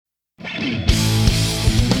All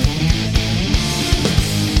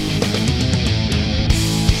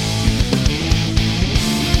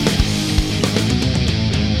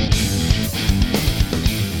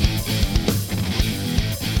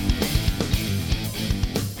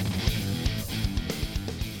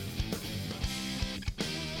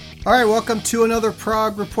right, welcome to another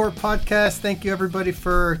Prog Report podcast. Thank you, everybody,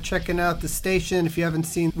 for checking out the station. If you haven't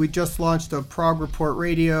seen, we just launched a Prog Report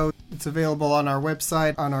radio. It's available on our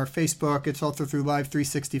website, on our Facebook. It's also through Live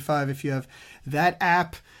 365 if you have that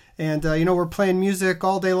app. And, we're playing music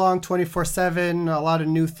all day long, 24/7, a lot of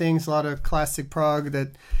new things, a lot of classic prog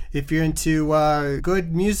that if you're into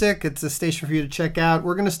good music, it's a station for you to check out.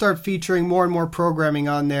 We're going to start featuring more and more programming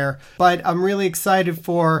on there. But I'm really excited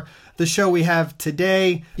for the show we have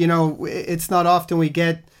today. It's not often we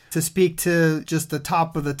get to speak to just the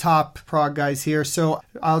top of the top prog guys here, so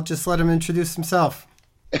I'll just let him introduce himself.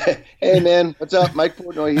 Hey, man. What's up? Mike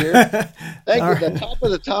Portnoy here. Thank you. Right. The top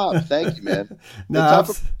of the top. Thank you, man. The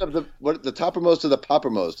toppermost of the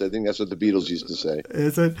poppermost. I think that's what the Beatles used to say.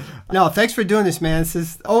 Is it? No, thanks for doing this, man. This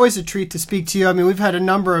is always a treat to speak to you. I mean, we've had a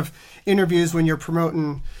number of interviews when you're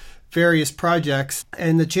promoting various projects,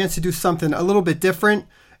 and the chance to do something a little bit different.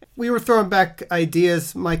 We were throwing back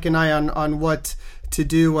ideas, Mike and I, on what to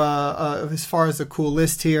do as far as a cool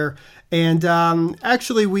list here. And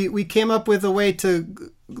actually, we came up with a way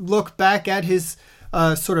to look back at his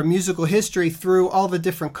sort of musical history through all the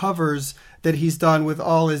different covers that he's done with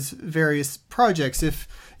all his various projects. If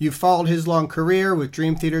you followed his long career with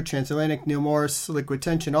Dream Theater, Transatlantic, Neil Morris, Liquid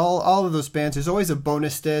Tension, all of those bands, there's always a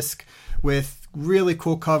bonus disc with really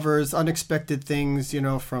cool covers, unexpected things,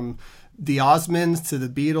 from the Osmonds to the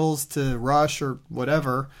Beatles to Rush or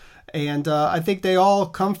whatever. And I think they all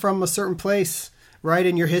come from a certain place, right,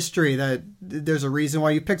 in your history, that there's a reason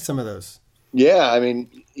why you picked some of those. Yeah, I mean,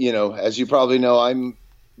 as you probably know, I'm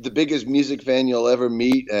the biggest music fan you'll ever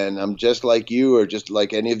meet, and I'm just like you or just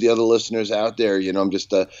like any of the other listeners out there. I'm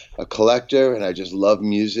just a collector, and I just love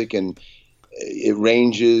music, and it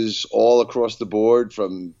ranges all across the board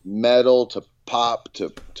from metal to pop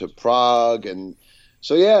to prog. And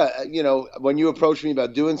so, yeah, when you approached me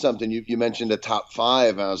about doing something, you mentioned a top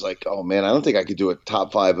five, and I was like, oh man, I don't think I could do a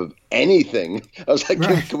top five of anything. I was like,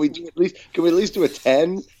 right. Can we at least do a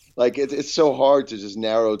 10? Like it's so hard to just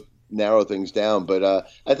narrow things down. But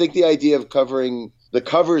I think the idea of covering the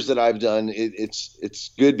covers that I've done,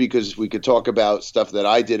 it's good because we could talk about stuff that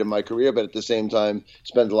I did in my career, but at the same time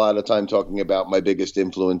spend a lot of time talking about my biggest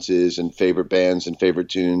influences and favorite bands and favorite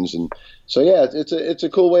tunes. And so, yeah, it's a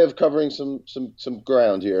cool way of covering some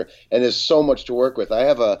ground here. And there's so much to work with. I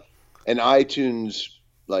have an iTunes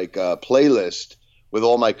playlist with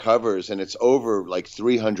all my covers, and it's over like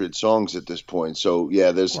 300 songs at this point. So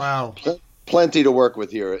yeah, there's plenty to work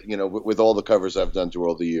with here, with all the covers I've done through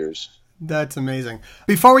all the years. That's amazing.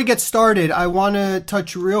 Before we get started, I want to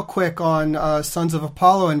touch real quick on Sons of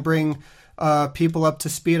Apollo and bring people up to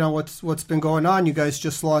speed on what's been going on. You guys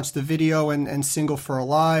just launched the video and single for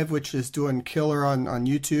Alive, which is doing killer on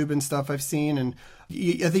YouTube and stuff I've seen. And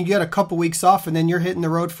I think you had a couple weeks off, and then you're hitting the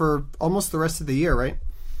road for almost the rest of the year, right?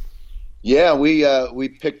 Yeah, we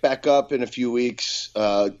pick back up in a few weeks,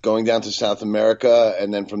 going down to South America,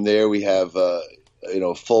 and then from there we have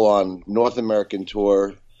full-on North American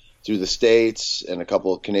tour through the States and a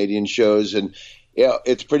couple of Canadian shows. And yeah,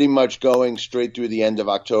 it's pretty much going straight through the end of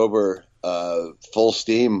October, full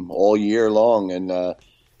steam all year long. And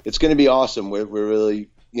it's going to be awesome. We're really,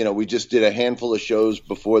 we just did a handful of shows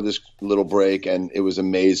before this little break, and it was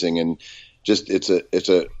amazing. And just it's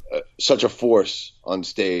such a force on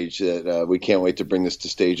stage that we can't wait to bring this to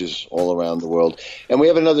stages all around the world. And we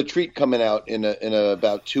have another treat coming out in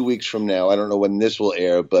about 2 weeks from now. I don't know when this will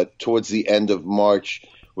air, but towards the end of March,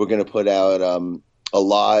 we're going to put out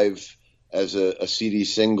Alive as a CD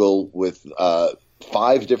single with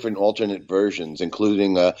 5 different alternate versions,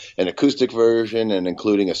 including an acoustic version and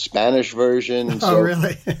including a Spanish version. So, oh,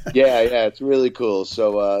 really? yeah, it's really cool.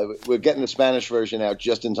 So we're getting the Spanish version out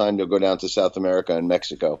just in time to go down to South America and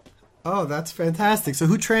Mexico. Oh, that's fantastic. So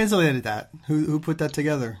who translated that? Who put that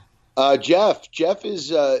together? Jeff. Jeff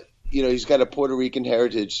is, he's got a Puerto Rican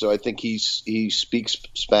heritage, so I think he speaks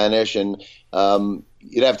Spanish, and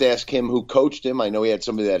you'd have to ask him who coached him. I know he had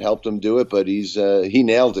somebody that helped him do it, but he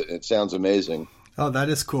nailed it. It sounds amazing. Oh, that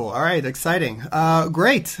is cool. All right, exciting.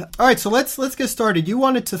 Great. All right, so let's get started. You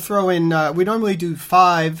wanted to throw in. We normally do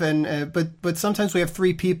 5, but sometimes we have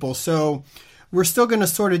 3 people, so we're still going to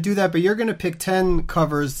sort of do that. But you're going to pick 10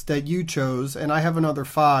 covers that you chose, and I have another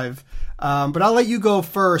 5. But I'll let you go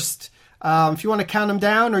first. If you want to count them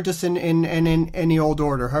down, or just in any old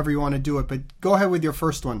order, however you want to do it. But go ahead with your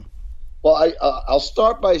first one. Well, I'll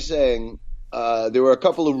start by saying there were a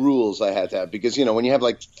couple of rules I had to have because when you have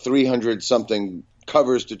like 300 something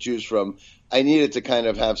covers to choose from, I needed to kind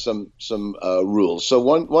of have some rules. So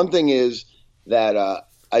one thing is that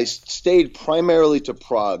I stayed primarily to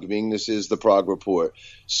prog, being this is the Prog Report.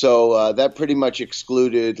 So that pretty much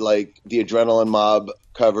excluded like the Adrenaline Mob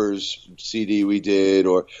covers CD we did,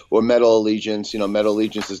 or Metal Allegiance. Metal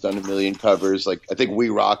Allegiance has done a million covers. Like I think We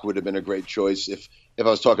Rock would have been a great choice if I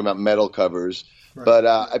was talking about metal covers. Right. But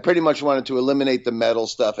I pretty much wanted to eliminate the metal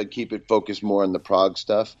stuff and keep it focused more on the prog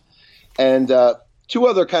stuff. And two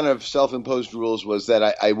other kind of self-imposed rules was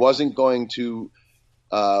that I wasn't going to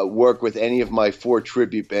work with any of my 4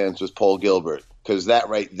 tribute bands with Paul Gilbert, because that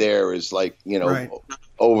right there is like, right.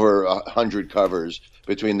 over 100 covers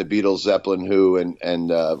between the Beatles, Zeppelin, Who, and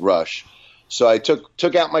Rush. So I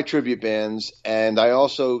took out my tribute bands, and I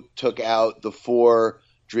also took out the 4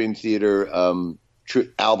 Dream Theater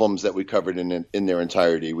albums that we covered in their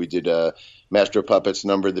entirety. We did Master of Puppets,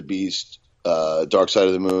 Number of the Beast, Dark Side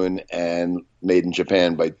of the Moon, and Made in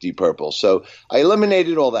Japan by Deep Purple. So I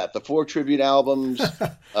eliminated all that, the 4 tribute albums,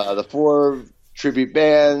 the 4 tribute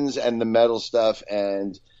bands, and the metal stuff.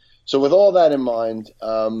 And so with all that in mind,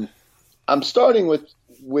 I'm starting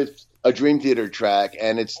with a Dream Theater track,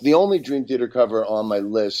 and it's the only Dream Theater cover on my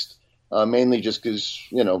list, mainly just because,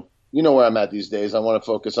 you know where I'm at these days. I want to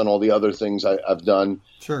focus on all the other things I've done.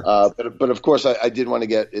 Sure. But of course, I did want to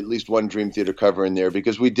get at least one Dream Theater cover in there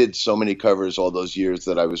because we did so many covers all those years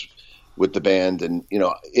that I was with the band. And,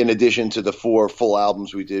 in addition to the 4 full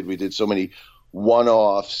albums we did so many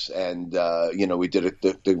one-offs. And, we did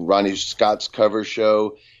the Ronnie Scott's cover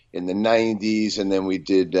show in the 90s. And then we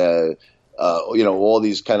did, all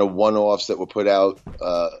these kind of one-offs that were put out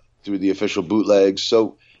through the official bootlegs.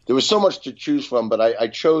 So there was so much to choose from, but I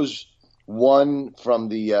chose one from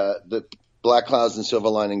the Black Clouds and Silver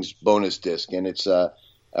Linings bonus disc, and it's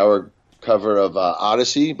our cover of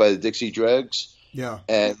Odyssey by the Dixie Dregs. Yeah.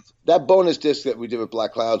 And that bonus disc that we did with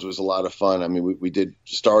Black Clouds was a lot of fun. I mean, we did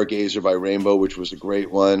Stargazer by Rainbow, which was a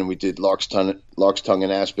great one, and we did Lark's Tongue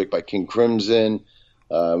and Aspic by King Crimson.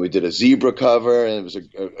 We did a Zebra cover, and it was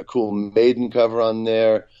a cool Maiden cover on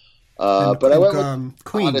there. But I went with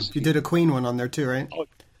Queen. Odyssey. You did a Queen one on there too, right? Oh,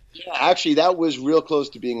 yeah, actually, that was real close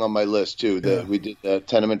to being on my list too. We did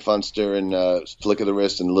Tenement Funster and Flick of the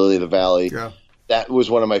Wrist and Lily of the Valley. Yeah. That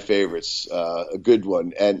was one of my favorites, a good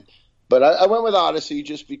one. But I went with Odyssey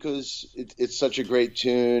just because it's such a great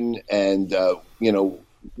tune, and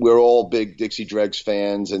we're all big Dixie Dregs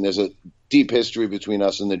fans, and there's a deep history between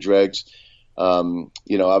us and the Dregs.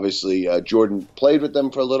 Obviously Jordan played with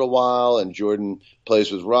them for a little while, and Jordan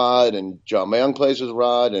plays with Rod, and John Mayung plays with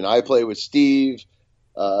Rod, and I play with Steve.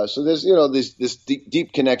 So there's, this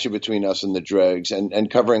deep connection between us and the Dregs,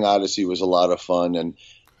 and covering Odyssey was a lot of fun.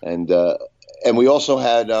 And we also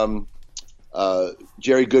had,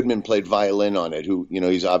 Jerry Goodman played violin on it, who,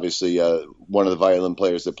 he's obviously, one of the violin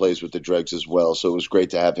players that plays with the Dregs as well. So it was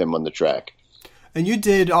great to have him on the track. And you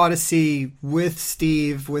did Odyssey with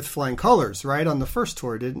Steve with Flying Colors, right, on the first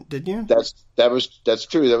tour, didn't you? That's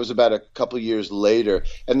true. That was about a couple of years later.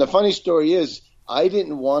 And the funny story is, I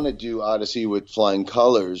didn't want to do Odyssey with Flying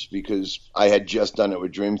Colors because I had just done it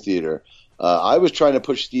with Dream Theater. I was trying to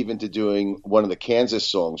push Steve into doing one of the Kansas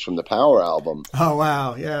songs from the Power album. Oh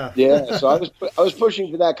wow, yeah. Yeah, so I was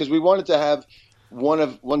pushing for that because we wanted to have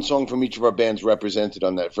one song from each of our bands represented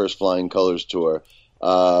on that first Flying Colors tour.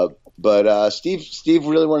 But Steve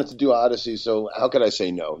really wanted to do Odyssey, so how could I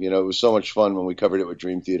say no? It was so much fun when we covered it with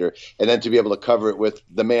Dream Theater, and then to be able to cover it with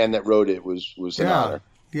the man that wrote it was an honor.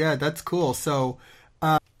 Yeah, that's cool. So,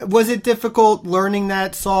 was it difficult learning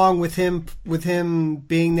that song with him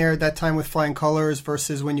being there at that time with Flying Colors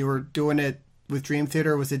versus when you were doing it with Dream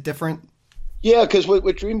Theater? Was it different? Yeah, because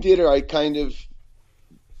with Dream Theater, I kind of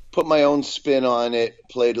put my own spin on it,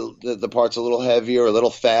 played the parts a little heavier, a little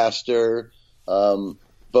faster.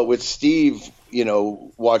 But with Steve,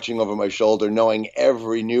 watching over my shoulder, knowing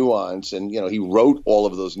every nuance, and, he wrote all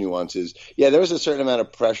of those nuances. Yeah, there was a certain amount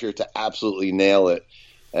of pressure to absolutely nail it.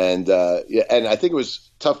 And and I think it was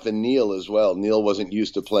tough for Neil as well. Neil wasn't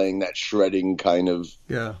used to playing that shredding kind of,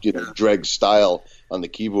 Dregs style on the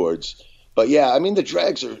keyboards. But yeah, I mean, the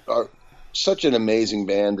Dregs are such an amazing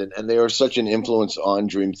band, and they are such an influence on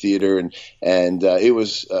Dream Theater, and it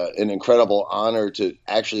was an incredible honor to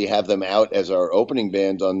actually have them out as our opening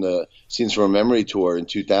band on the Scenes from a Memory tour in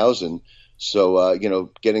 2000. So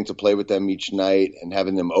getting to play with them each night and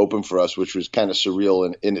having them open for us, which was kind of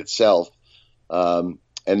surreal in itself.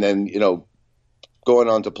 And then going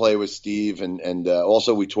on to play with Steve, and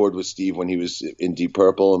also we toured with Steve when he was in Deep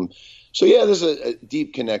Purple. And so, yeah, there's a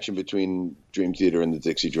deep connection between Dream Theater and the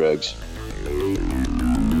Dixie Dregs.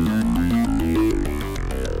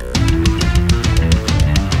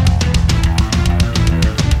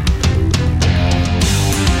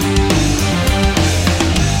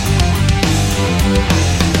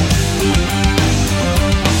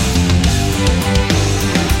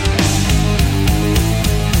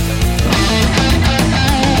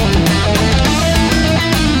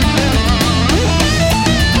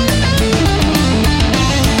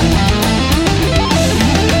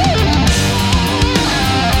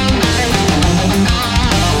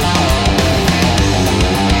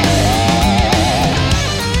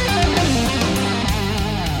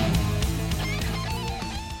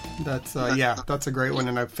 That's a great one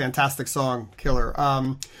and a fantastic song, killer.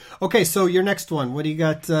 Okay, so your next one, what do you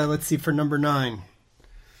got? Let's see, for number 9.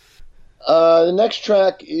 The next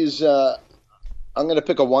track is I'm going to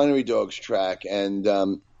pick a Winery Dogs track, and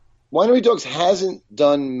Winery Dogs hasn't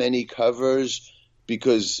done many covers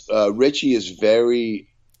because Richie is very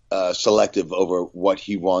selective over what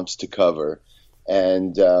he wants to cover.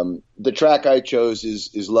 And the track I chose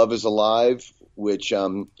is Love Is Alive, which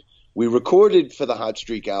we recorded for the Hot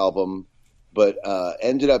Streak album, but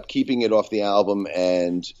ended up keeping it off the album,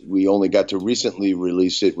 and we only got to recently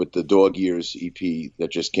release it with the Dog Years EP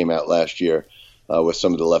that just came out last year with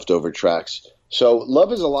some of the leftover tracks. So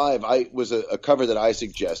Love Is Alive was a cover that I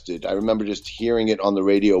suggested. I remember just hearing it on the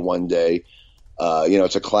radio one day.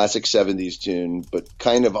 It's a classic 70s tune, but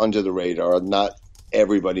kind of under the radar. Not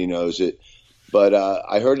everybody knows it. But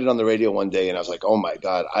I heard it on the radio one day, and I was like, oh, my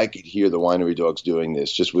God, I could hear the Winery Dogs doing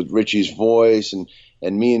this, just with Richie's voice and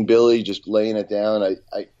me and Billy just laying it down.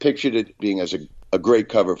 I pictured it being as a great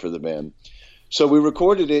cover for the band. So we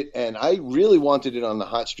recorded it, and I really wanted it on the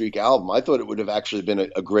Hot Streak album. I thought it would have actually been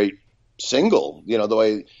a great single, the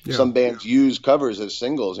way some bands use covers as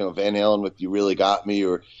singles, Van Halen with You Really Got Me,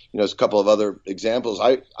 or, there's a couple of other examples.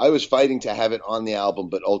 I was fighting to have it on the album,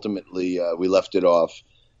 but ultimately we left it off.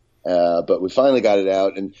 But we finally got it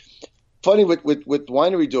out. And funny with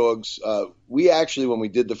Winery Dogs, we actually, when we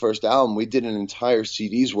did the first album, we did an entire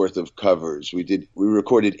CD's worth of covers. We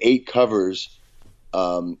recorded 8 covers,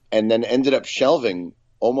 and then ended up shelving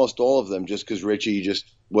almost all of them just because Richie just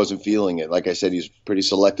wasn't feeling it. Like I said, he's pretty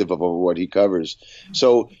selective over what he covers.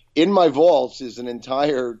 So in my vaults is an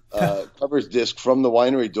entire covers disc from the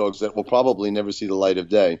Winery Dogs that will probably never see the light of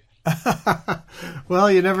day.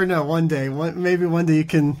 Well, you never know. Maybe one day you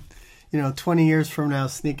can, 20 years from now,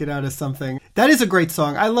 sneak it out as something. That is a great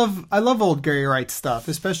song. I love old Gary Wright stuff,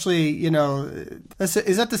 especially, is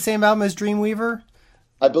that the same album as Dreamweaver?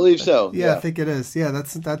 I believe so. Yeah, I think it is. Yeah,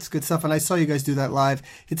 that's good stuff. And I saw you guys do that live.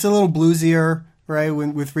 It's a little bluesier, right?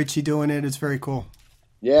 With Richie doing it, it's very cool.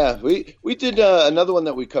 Yeah, we did another one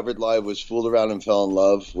that we covered live was Fooled Around and Fell in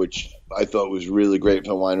Love, which I thought was really great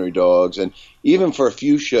for Winery Dogs. And even for a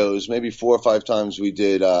few shows, maybe 4 or 5 times, we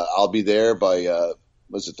did I'll Be There by,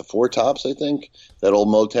 was it the Four Tops, I think? That old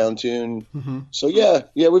Motown tune. Mm-hmm. So, yeah,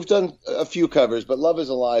 we've done a few covers, but Love Is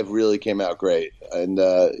Alive really came out great. And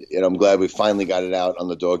I'm glad we finally got it out on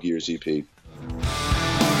the Dog Years EP.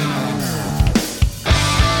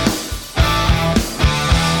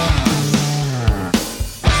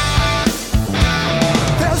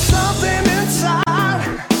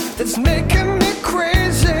 It's making me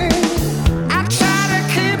crazy. I try to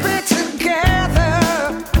keep it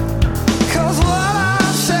together, 'cause what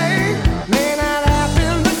I say may not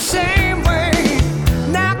happen the same way.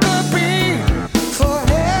 Not could be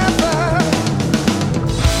forever.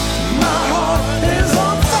 My heart is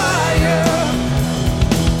on fire.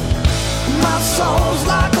 My soul's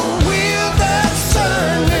like a wheel that's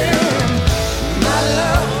turning. My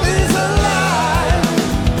love is alive.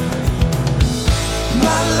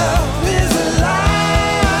 My love is alive.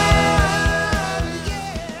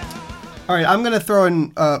 Yeah. All right, I'm going to throw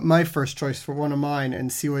in my first choice for one of mine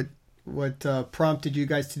and see what prompted you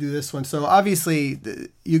guys to do this one. So obviously,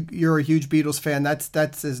 you're a huge Beatles fan.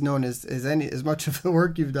 That's as known as much of the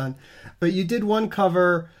work you've done. But you did one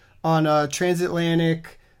cover on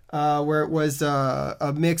Transatlantic where it was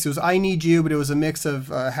a mix. It was I Need You, but it was a mix of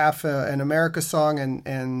half an America song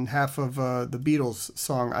and half of the Beatles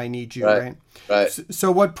song I Need You, right? Right. So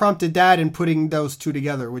what prompted that and putting those two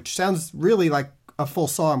together, which sounds really like a full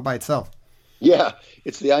song by itself? Yeah,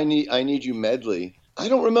 it's the I Need You medley. I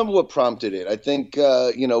don't remember what prompted it. I think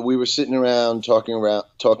we were sitting around talking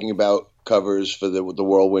about covers for the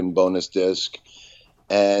Whirlwind bonus disc,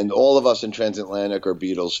 and all of us in Transatlantic are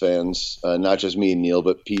Beatles fans, not just me and Neil,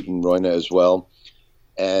 but Pete and Roina as well.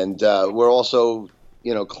 And we're also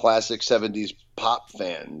classic 70s pop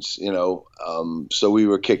fans, so we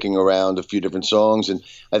were kicking around a few different songs, and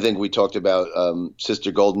I think we talked about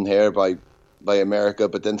Sister Golden Hair by America,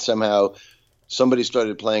 but then somehow somebody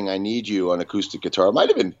started playing I Need You on acoustic guitar. It might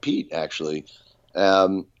have been Pete, actually.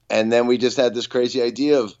 And then we just had this crazy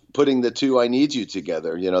idea of putting the two I Need You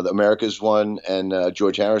together, the America's one and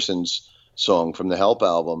George Harrison's song from the Help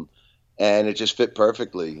album, and it just fit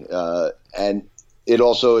perfectly. And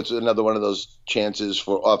it's another one of those chances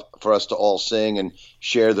for us to all sing and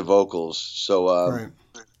share the vocals. So Right.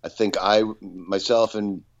 I think myself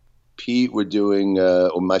and Pete were doing,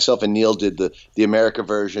 or myself and Neil did the America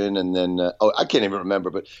version, and then I can't even remember,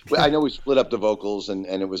 but I know we split up the vocals, and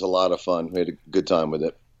it was a lot of fun. We had a good time with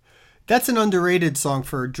it. That's an underrated song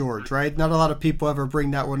for George, right? Not a lot of people ever bring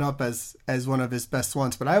that one up as one of his best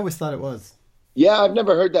ones, but I always thought it was. Yeah, I've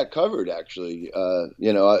never heard that covered, actually.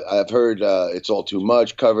 I've heard It's All Too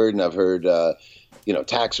Much covered, and I've heard,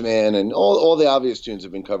 Taxman, and all the obvious tunes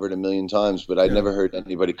have been covered a million times, but I'd never heard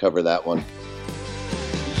anybody cover that one.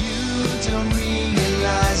 You don't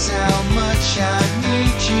realize how much I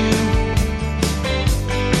need you.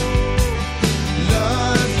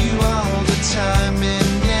 Love you all the time and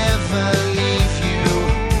never leave you.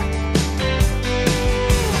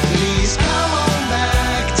 Please come on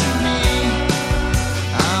back to me.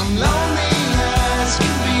 I'm lonely as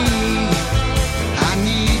can be. I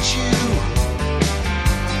need you.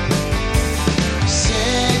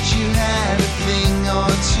 Said you had a thing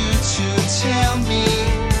or two to tell me.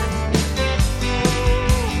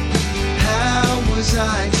 How was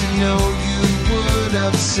I to know you would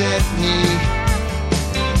upset me?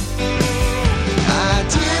 I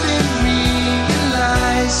didn't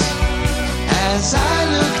realize as I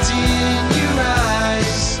looked in your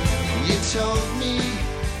eyes, you told me.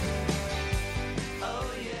 Oh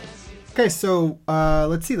yes. Okay, so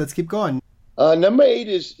let's see. Let's keep going. Number 8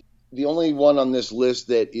 is the only one on this list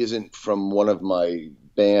that isn't from one of my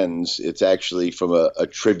bands. It's actually from a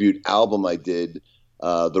tribute album I did,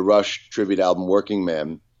 the Rush tribute album, Working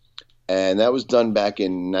Man. And that was done back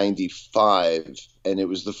in 95. And it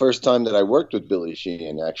was the first time that I worked with Billy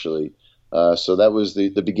Sheehan, actually. So that was the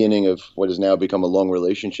beginning of what has now become a long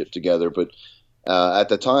relationship together. But at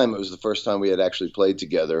the time, it was the first time we had actually played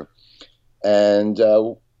together. And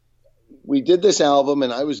we did this album,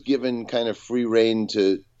 and I was given kind of free rein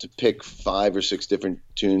to pick 5 or 6 different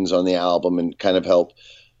tunes on the album and kind of help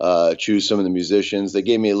choose some of the musicians. They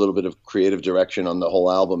gave me a little bit of creative direction on the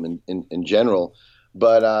whole album in general.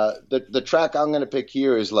 But the track I'm going to pick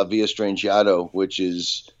here is La Via Strangiato, which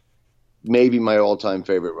is maybe my all-time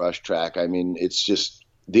favorite Rush track. I mean, it's just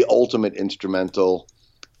the ultimate instrumental,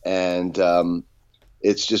 and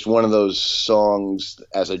it's just one of those songs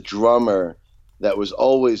as a drummer that was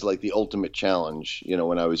always like the ultimate challenge,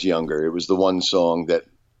 when I was younger. It was the one song that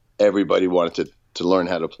everybody wanted to learn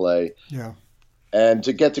how to play. Yeah. And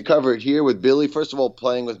to get to cover it here with Billy, first of all,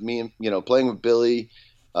 playing with me, playing with Billy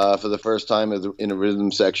for the first time in a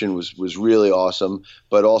rhythm section was really awesome.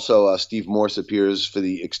 But also Steve Morse appears for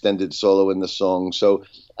the extended solo in the song. So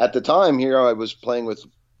at the time here, I was playing with,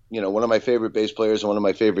 one of my favorite bass players and one of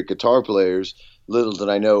my favorite guitar players. Little did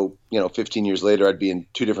I know, 15 years later, I'd be in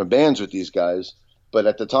 2 different bands with these guys. But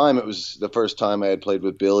at the time, it was the first time I had played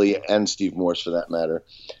with Billy and Steve Morse, for that matter.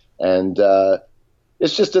 And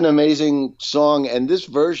it's just an amazing song. And this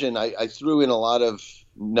version, I threw in a lot of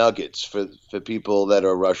nuggets for people that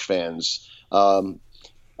are Rush fans.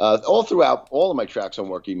 All throughout all of my tracks on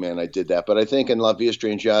Working Man, I did that. But I think in La Via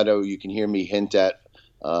Strangiato, you can hear me hint at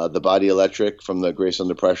The Body Electric from the Grace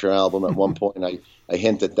Under Pressure album. At one point, I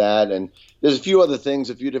hint at that. And there's a few other things,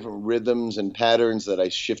 a few different rhythms and patterns that I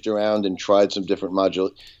shift around and tried some different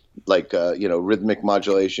rhythmic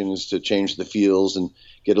modulations to change the feels and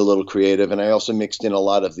get a little creative. And I also mixed in a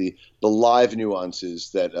lot of the live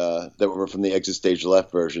nuances that were from the Exit Stage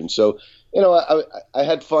Left version. So, I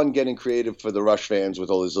had fun getting creative for the Rush fans with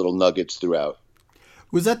all these little nuggets throughout.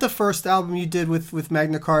 Was that the first album you did with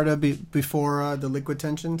Magna Carta before the Liquid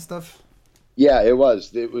Tension stuff? Yeah, it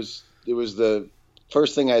was. It was the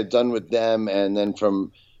first thing I had done with them, and then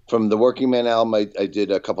from the Working Man album, I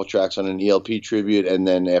did a couple tracks on an ELP tribute, and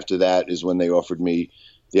then after that is when they offered me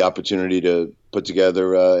the opportunity to put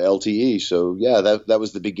together LTE. So yeah, that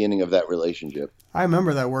was the beginning of that relationship. I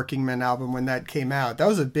remember that Working Man album when that came out. That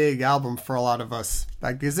was a big album for a lot of us,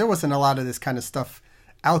 because there wasn't a lot of this kind of stuff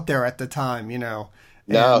out there at the time, No,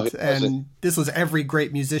 it wasn't. And this was every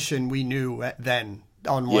great musician we knew then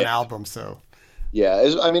on one album. So yeah,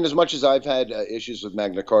 as much as I've had issues with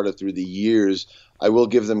Magna Carta through the years, I will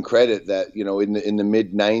give them credit that in the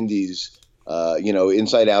mid '90s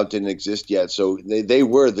Inside Out didn't exist yet, so they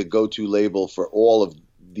were the go-to label for all of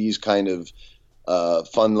these kind of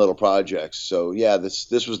fun little projects. So yeah,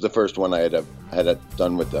 this was the first one I had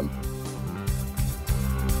done with them.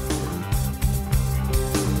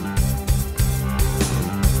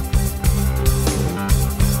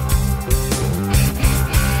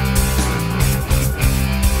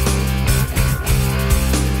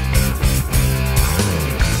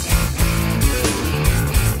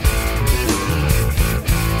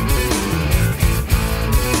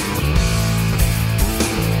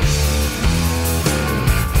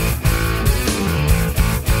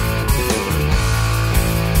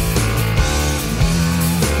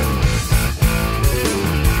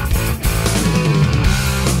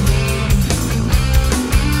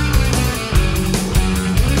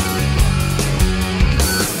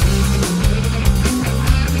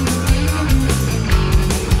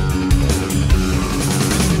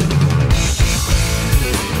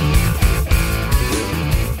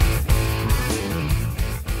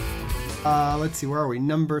 Let's see, where are we?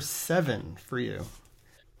 Number 7 for you.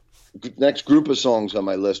 Next group of songs on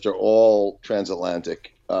my list are all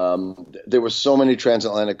transatlantic. There were so many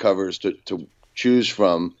transatlantic covers to choose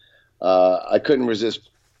from. I couldn't resist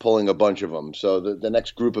pulling a bunch of them. So the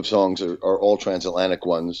next group of songs are all transatlantic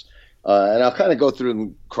ones. And I'll kind of go through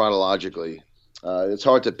them chronologically. It's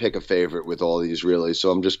hard to pick a favorite with all these, really.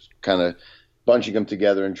 So I'm just kind of bunching them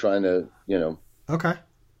together and trying to, Okay.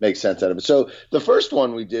 make sense out of it. So the first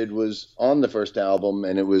one we did was on the first album,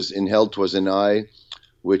 and it was In Hell 'Twas an I,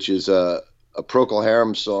 which is a Procol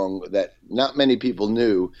Harum song that not many people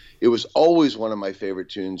knew. It was always one of my favorite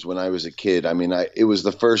tunes when I was a kid. I mean, it was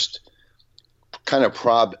the first kind of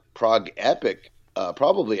prog epic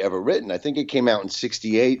probably ever written. I think it came out in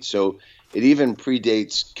 '68, so it even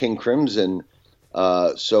predates King Crimson.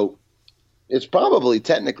 So it's probably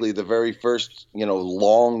technically the very first,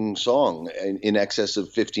 long song in excess of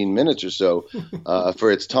 15 minutes or so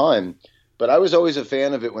for its time. But I was always a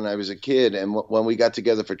fan of it when I was a kid. And when we got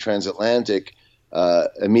together for Transatlantic,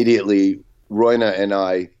 immediately Roie and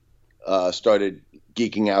I started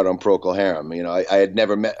geeking out on Procol Harum. I had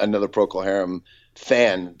never met another Procol Harum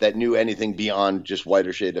fan that knew anything beyond just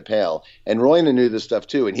Whiter Shade of Pale. And Roie knew this stuff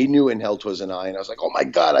too, and he knew In Hell 'Twas an I, and I was like, oh my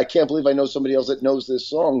God, I can't believe I know somebody else that knows this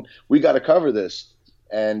song. We got to cover this.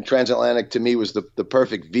 And Transatlantic to me was the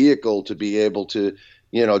perfect vehicle to be able to,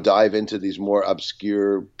 dive into these more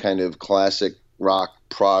obscure kind of classic rock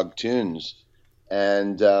prog tunes.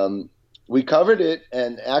 And we covered it,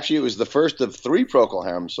 and actually it was the first of 3 Procol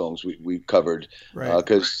Harum songs we covered,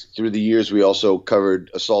 because through the years we also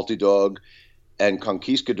covered A Salty Dog and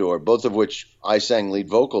Conquistador, both of which I sang lead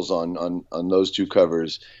vocals on those 2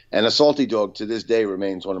 covers. And A Salty Dog to this day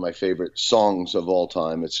remains one of my favorite songs of all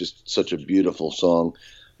time. It's just such a beautiful song.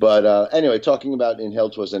 But anyway, talking about In Hell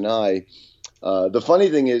 'Twas an I, the funny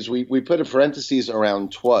thing is we put a parentheses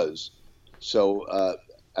around 'twas. So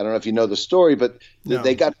I don't know if you know the story, but No.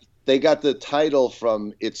 they got the title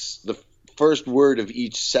from the first word of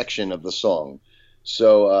each section of the song.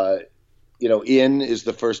 So in is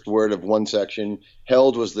the first word of one section,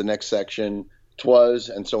 held was the next section, 'twas,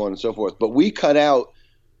 and so on and so forth. But we cut out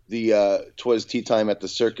the 'twas tea time at the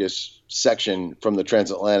circus section from the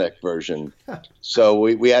Transatlantic version. So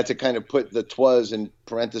we had to kind of put the 'twas in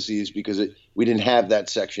parentheses because we didn't have that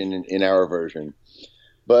section in our version.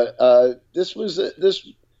 But this was a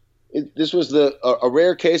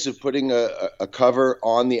rare case of putting a cover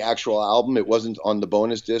on the actual album. It wasn't on the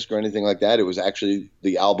bonus disc or anything like that. It was actually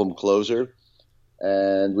the album closer.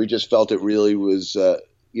 And we just felt it really was,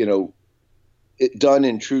 it done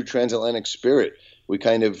in true Transatlantic spirit. We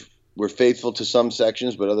kind of were faithful to some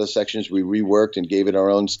sections, but other sections we reworked and gave it our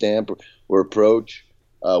own stamp or approach.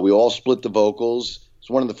 We all split the vocals. It's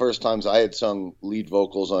one of the first times I had sung lead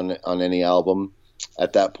vocals on any album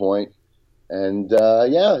at that point. And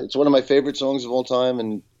it's one of my favorite songs of all time,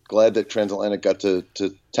 and glad that Transatlantic got to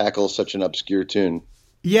tackle such an obscure tune.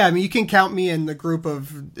 Yeah, I mean, you can count me in the group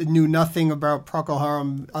of knew nothing about Procol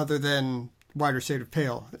Harum other than Whiter Shade of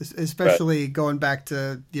Pale, especially going back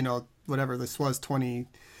to, whatever this was, 20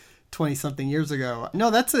 something years ago. No,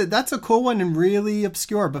 that's a cool one and really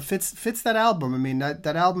obscure, but fits that album. I mean, that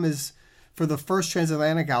album is, for the first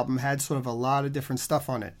Transatlantic album, had sort of a lot of different stuff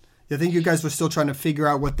on it. I think you guys were still trying to figure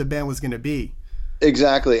out what the band was going to be.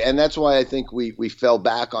 Exactly. And that's why I think we fell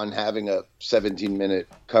back on having a 17-minute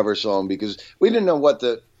cover song, because we didn't know what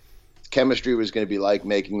the chemistry was going to be like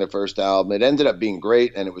making the first album. It ended up being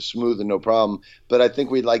great and it was smooth and no problem. But I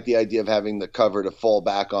think we liked the idea of having the cover to fall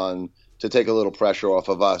back on to take a little pressure off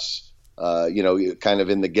of us, kind of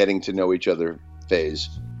in the getting to know each other phase.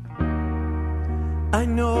 I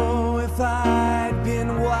know if I'd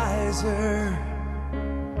been wiser,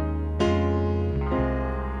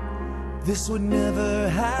 this would never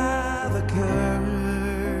have occurred.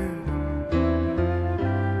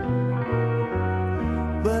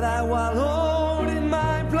 But I wallowed in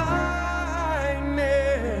my blindness,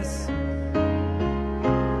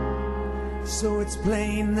 so it's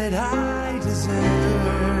plain that I deserve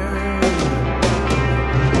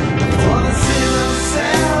for the sin of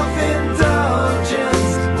self-indulgence.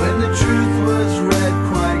 When the truth was read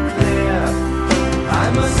quite clear,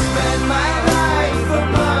 I must spend my life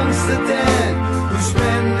amongst the dead who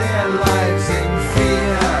spend their lives in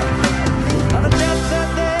fear of a death that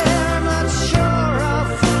they're not sure of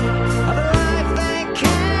a life they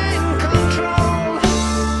can control.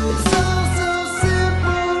 It's all so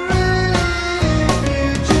simple, really, if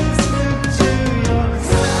you just look to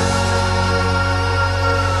yourself.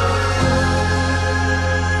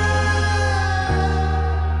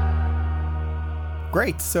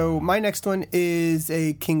 Great. So my next one is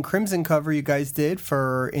a King Crimson cover you guys did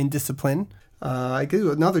for Indiscipline. I guess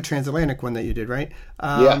another transatlantic one that you did, right?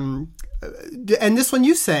 Yeah. And this one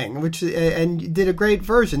you sang, which and you did a great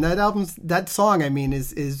version. That song, I mean,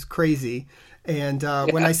 is crazy. And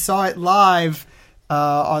when I saw it live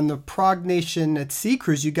on the Prog Nation at Sea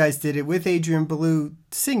Cruise, you guys did it with Adrian Belew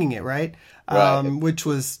singing it, right? Right. Which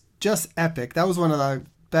was just epic. That was one of the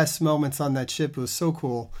best moments on that ship. It was so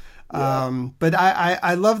cool. Yeah. But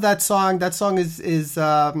I love that song. That song is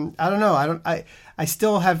I don't know. I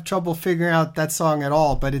still have trouble figuring out that song at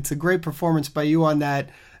all, but it's a great performance by you on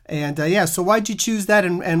that. And so why'd you choose that,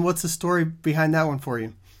 and what's the story behind that one for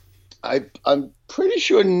you? I'm pretty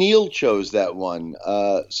sure Neil chose that one,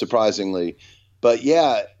 surprisingly. But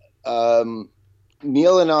yeah,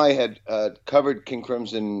 Neil and I had covered King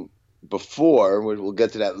Crimson before. We'll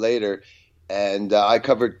get to that later. And I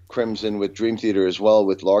covered Crimson with Dream Theater as well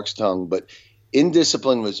with Lark's Tongue. But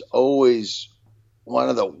Indiscipline was always one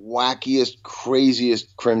of the wackiest,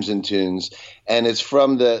 craziest Crimson tunes. And it's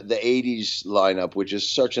from the 80s lineup, which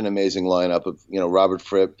is such an amazing lineup of, Robert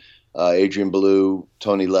Fripp, Adrian Belew,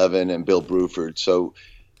 Tony Levin, and Bill Bruford. So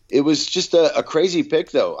it was just a crazy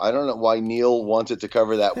pick, though. I don't know why Neil wanted to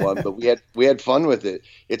cover that one, but we had fun with it.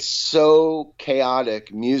 It's so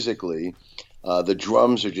chaotic musically. The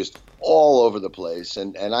drums are just all over the place,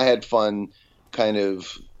 and I had fun kind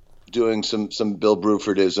of doing some Bill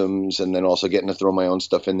Brufordisms, and then also getting to throw my own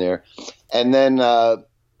stuff in there. And then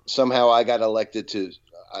somehow I got elected to,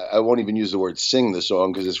 I won't even use the word sing the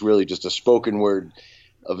song because it's really just a spoken word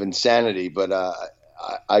of insanity, but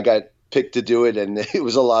I got picked to do it, and it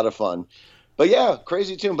was a lot of fun. But yeah,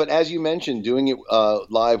 crazy tune. But as you mentioned, doing it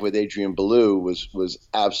live with Adrian Belew was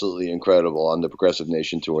absolutely incredible on the Progressive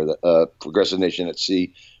Nation tour, the Progressive Nation at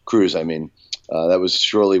Sea Cruise. I mean, that was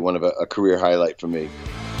surely one of a career highlight for me.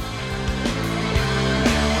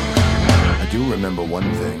 I do remember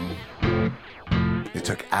one thing. It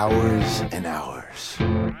took hours and hours.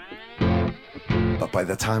 But by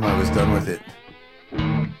the time I was done with it,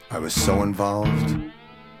 I was so involved,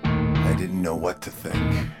 I didn't know what to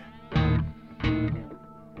think.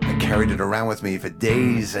 I carried it around with me for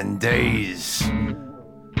days and days,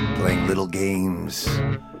 playing little games,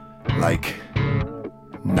 like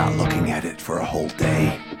not looking at it for a whole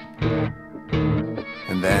day,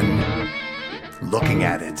 and then looking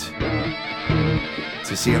at it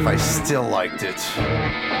to see if I still liked it.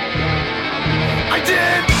 I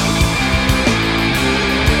did!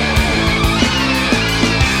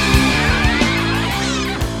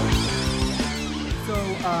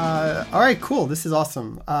 All right, cool. This is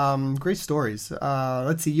awesome. Great stories.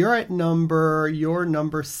 Let's see. You're number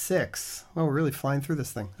 6. Oh, we're really flying through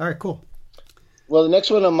this thing. All right, cool. Well, the next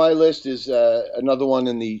one on my list is another one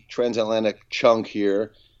in the transatlantic chunk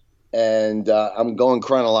here. And I'm going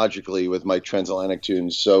chronologically with my transatlantic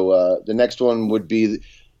tunes. So the next one would be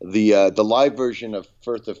the live version of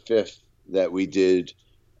Firth the Fifth that we did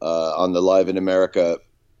on the Live in America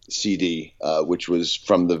CD, which was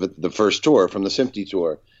from the first tour, from the Symphony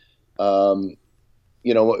tour. On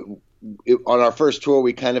our first tour,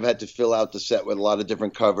 we kind of had to fill out the set with a lot of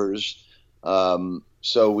different covers.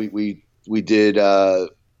 So we did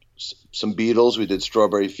some Beatles, we did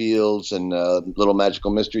Strawberry Fields and Little Magical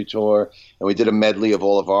Mystery Tour, and we did a medley of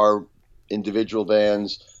all of our individual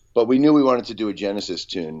bands. But we knew we wanted to do a Genesis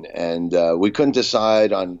tune, and we couldn't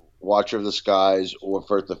decide on Watcher of the Skies or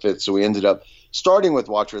Firth the Fifth, so we ended up starting with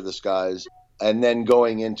Watcher of the Skies and then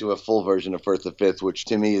going into a full version of Firth the Fifth, which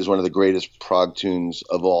to me is one of the greatest prog tunes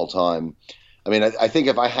of all time. I mean, I think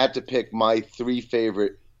if I had to pick my 3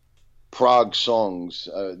 favorite prog songs,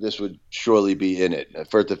 this would surely be in it.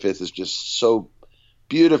 Firth the Fifth is just so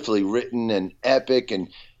beautifully written and epic, and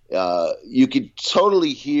you could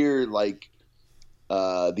totally hear like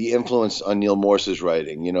the influence on Neil Morse's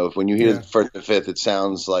writing. You know, when you hear Firth the Fifth, it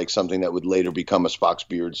sounds like something that would later become a Spock's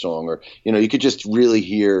Beard song, or, you know, you could just really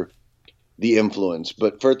hear the influence.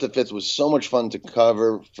 But Firth the Fifth was so much fun to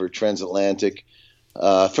cover for Transatlantic.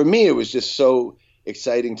 For me, it was just so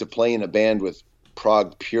exciting to play in a band with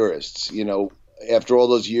prog purists. You know, after all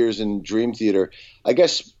those years in Dream Theater, I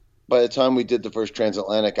guess by the time we did the first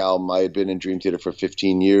Transatlantic album, I had been in Dream Theater for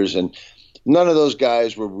 15 years, and none of those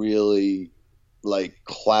guys were really like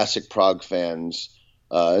classic prog fans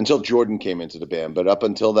until Jordan came into the band. But up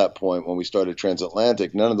until that point, when we started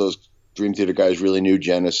Transatlantic, none of those Dream Theater guys really knew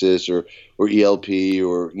Genesis or ELP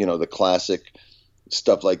or, you know, the classic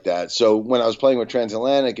stuff like that. So when I was playing with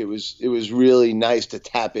Transatlantic, it was really nice to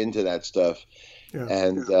tap into that stuff. Yeah.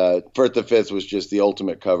 And Firth the Fifth was just the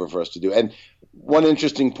ultimate cover for us to do. And one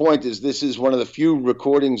interesting point is this is one of the few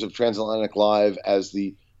recordings of Transatlantic live as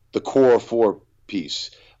the core four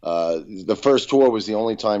piece. The first tour was the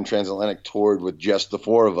only time Transatlantic toured with just the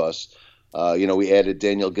four of us. You know, we added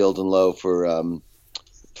Daniel Gildenlow for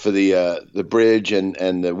the Bridge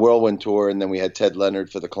and the Whirlwind tour, and then we had Ted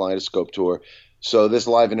Leonard for the Kaleidoscope tour. So this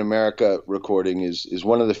Live in America recording is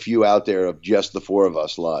one of the few out there of just the four of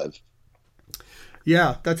us live.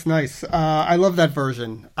 Yeah, that's nice. I love that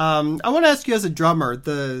version. I want to ask you, as a drummer,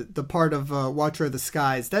 the part of Watcher of the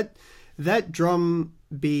Skies, that drum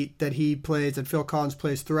beat that he plays, that Phil Collins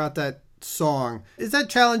plays throughout that song, is that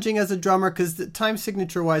challenging as a drummer? Because the time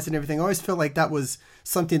signature wise and everything, I always felt like that was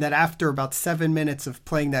something that after about 7 minutes of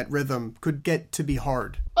playing that rhythm could get to be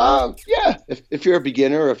hard. Yeah, if you're a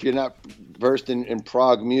beginner, or if you're not versed in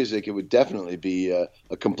prog music, it would definitely be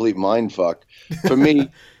a complete mind fuck. For me,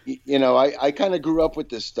 you know, I kind of grew up with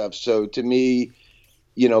this stuff. So to me,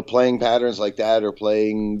 you know, playing patterns like that, or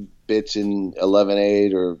playing bits in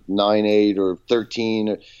 11/8 or 9/8 or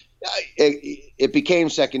 13, it became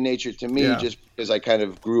second nature to me, just because I kind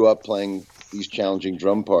of grew up playing these challenging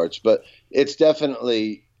drum parts. But it's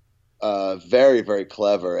definitely very, very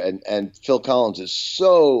clever. And Phil Collins is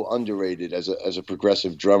so underrated as a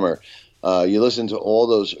progressive drummer. You listen to all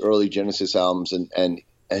those early Genesis albums, and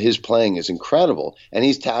his playing is incredible. And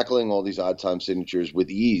he's tackling all these odd time signatures with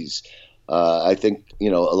ease. I think, you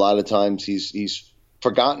know, a lot of times he's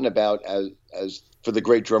forgotten about as for the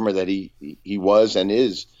great drummer that he was and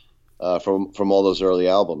is from all those early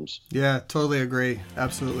albums. Yeah, totally agree.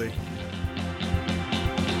 Absolutely.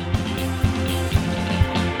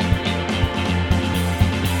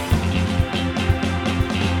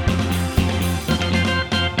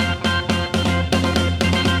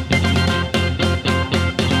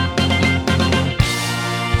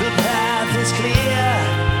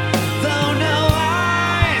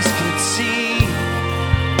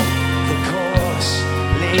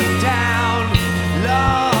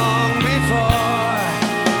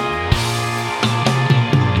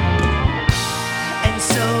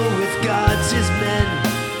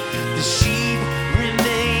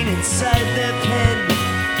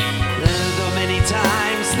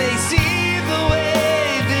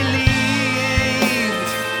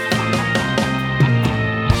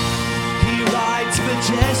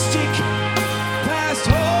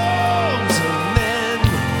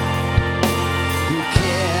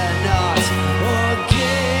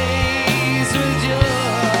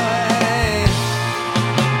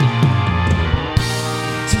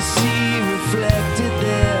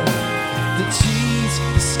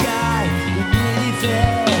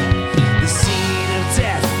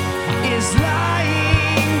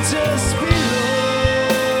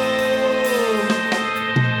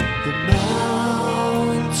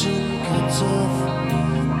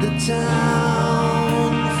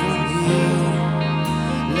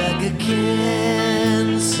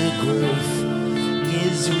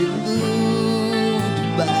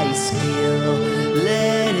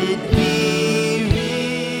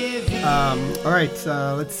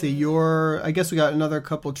 Let's see. I guess we got another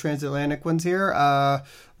couple Transatlantic ones here.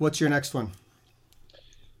 What's your next one?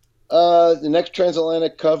 The next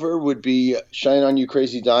Transatlantic cover would be "Shine On You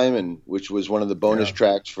Crazy Diamond," which was one of the bonus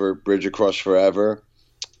tracks for Bridge Across Forever.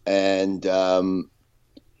 And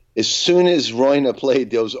as soon as Roie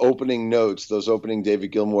played those opening notes, those opening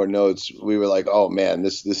David Gilmour notes, we were like, "Oh man,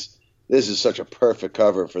 this is such a perfect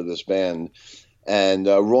cover for this band." And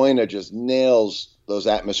Roie just nails those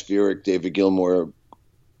atmospheric David Gilmour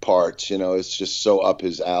parts. You know, it's just so up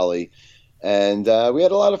his alley. And we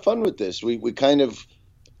had a lot of fun with this. We kind of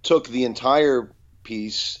took the entire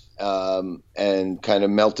piece and kind of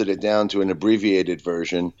melted it down to an abbreviated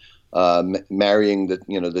version, marrying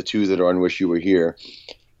the two that are on "Wish You Were Here."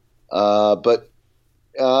 But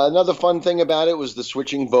Another fun thing about it was the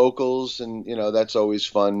switching vocals, and that's always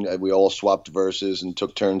fun. We all swapped verses and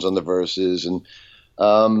took turns on the verses, and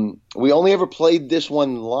we only ever played this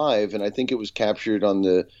one live, and I think it was captured on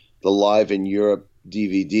the Live in Europe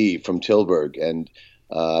DVD from Tilburg, and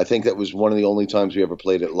I think that was one of the only times we ever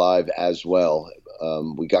played it live as well.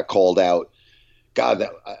 We got called out. God,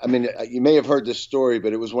 you may have heard this story,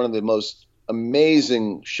 but it was one of the most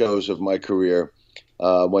amazing shows of my career.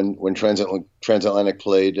 When Transatlantic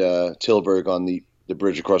played Tilburg on the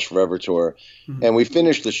Bridge Across Forever tour. Mm-hmm. And we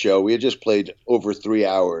finished the show. We had just played over 3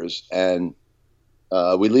 hours, and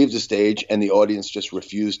we leave the stage, and the audience just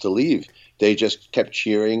refused to leave. They just kept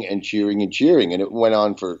cheering and cheering and cheering, and it went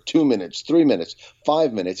on for 2 minutes, 3 minutes,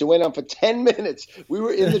 5 minutes. It went on for 10 minutes. We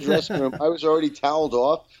were in the dressing room. I was already toweled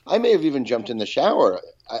off. I may have even jumped in the shower.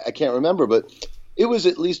 I can't remember, but it was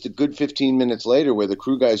at least a good 15 minutes later where the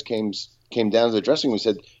crew guys came down to the dressing room and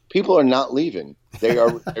said, people are not leaving.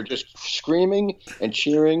 They're just screaming and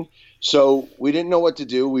cheering. So we didn't know what to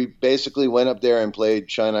do. We basically went up there and played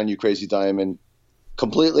Shine On You Crazy Diamond,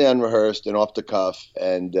 completely unrehearsed and off the cuff.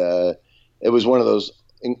 And it was one of those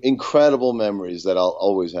incredible memories that I'll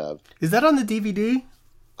always have. Is that on the DVD?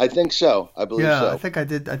 I think so. I believe so. Yeah, I think I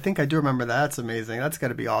did. I think I do remember that. That's amazing. That's got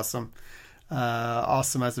to be awesome.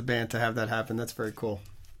 Awesome as a band to have that happen. That's very cool.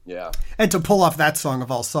 Yeah. And to pull off that song of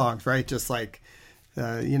all songs, right? Just like,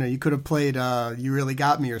 you could have played You Really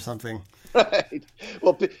Got Me or something. Right.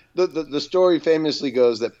 Well, the story famously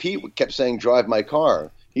goes that Pete kept saying, drive my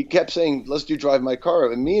car. He kept saying, let's do Drive My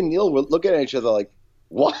Car. And me and Neil were looking at each other like,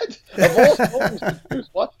 what? Of all songs,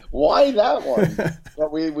 what? Why that one?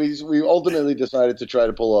 But we ultimately decided to try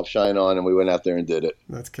to pull off Shine On, and we went out there and did it.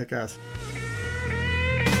 That's kick-ass.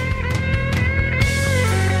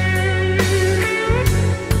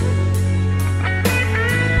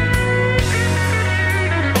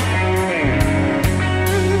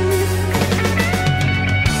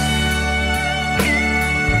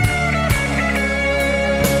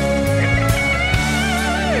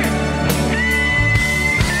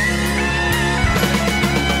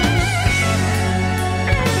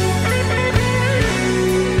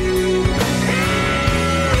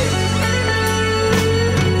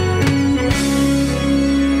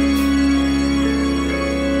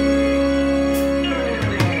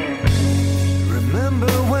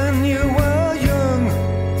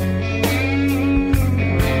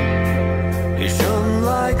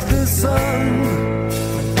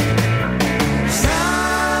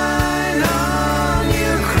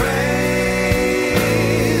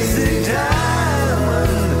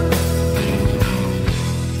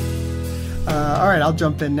 I'll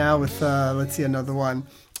jump in now with, let's see, another one.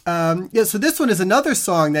 So this one is another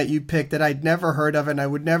song that you picked that I'd never heard of, and I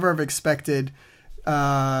would never have expected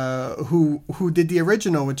who did the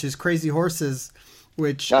original, which is Crazy Horses,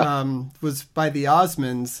 which was by the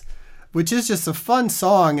Osmonds, which is just a fun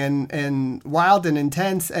song and wild and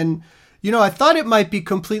intense. And, I thought it might be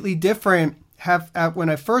completely different when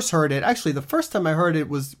I first heard it. Actually, the first time I heard it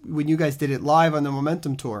was when you guys did it live on the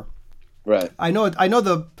Momentum tour. Right. I know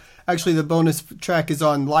the bonus track is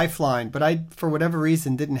on Lifeline, but I, for whatever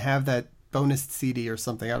reason, didn't have that bonus CD or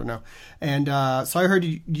something. I don't know. And so I heard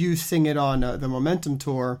you sing it on the Momentum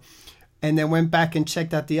tour, and then went back and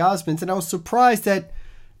checked out the Osmonds, and I was surprised that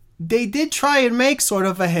they did try and make sort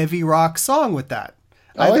of a heavy rock song with that.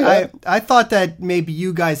 I thought that maybe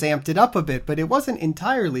you guys amped it up a bit, but it wasn't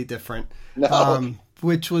entirely different,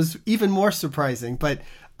 which was even more surprising. But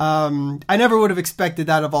I never would have expected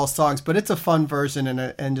that of all songs, but it's a fun version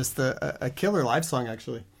and just a killer live song,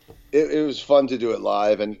 actually. It was fun to do it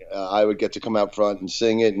live, and I would get to come out front and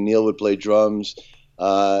sing it, and Neil would play drums.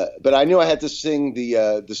 But I knew I had to sing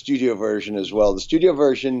the studio version as well. The studio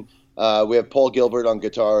version, we have Paul Gilbert on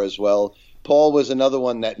guitar as well. Paul was another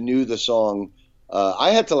one that knew the song.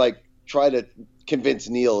 I had to try to convince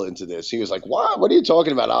Neil into this. He was like, what are you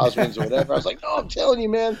talking about, Osmonds or whatever? I was like, no, I'm telling you,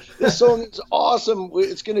 man, this song is awesome.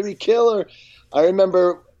 It's going to be killer. I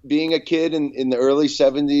remember being a kid in the early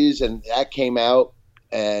 70s, and that came out,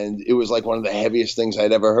 and it was like one of the heaviest things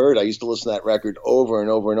I'd ever heard. I used to listen to that record over and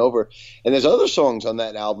over and over. And there's other songs on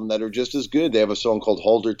that album that are just as good. They have a song called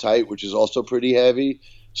Hold Her Tight, which is also pretty heavy.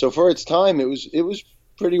 So for its time, it was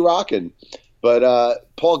pretty rocking. But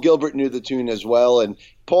Paul Gilbert knew the tune as well, and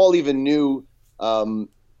Paul even knew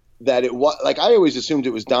that it was I always assumed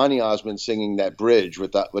it was Donny Osmond singing that bridge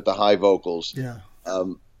with the high vocals. Yeah.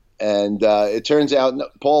 And it turns out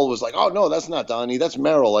Paul was like, "Oh no, that's not Donny, that's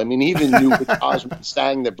Merrill." I mean, he even knew which Osmond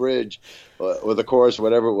sang the bridge or the chorus,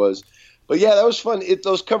 whatever it was. But yeah, that was fun.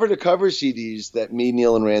 Those cover to cover CDs that me,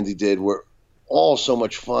 Neil, and Randy did were all so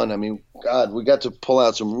much fun. I mean, God, we got to pull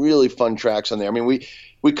out some really fun tracks on there. I mean,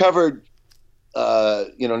 we covered,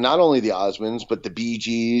 not only the Osmonds, but the Bee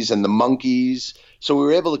Gees and the Monkees. So we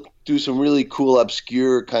were able to do some really cool,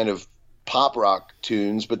 obscure kind of pop rock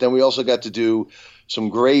tunes. But then we also got to do some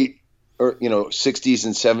great, 60s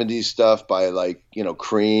and 70s stuff by like,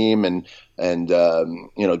 Cream and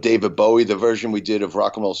David Bowie. The version we did of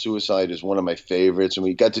Rock and Roll Suicide is one of my favorites. And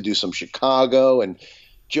we got to do some Chicago and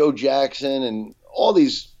Joe Jackson and all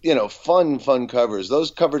these, fun covers.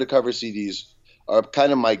 Those cover-to-cover CDs are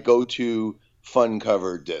kind of my go-to fun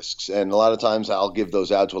cover discs. And a lot of times I'll give those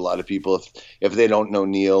out to a lot of people if they don't know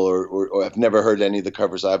Neil or have never heard any of the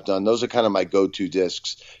covers I've done. Those are kind of my go-to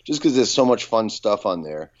discs just because there's so much fun stuff on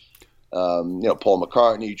there. Paul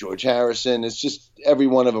McCartney, George Harrison. It's just every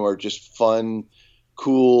one of them are just fun,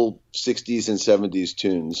 cool 60s and 70s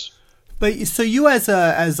tunes. But so you as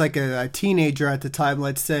a teenager at the time,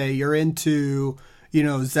 let's say you're into,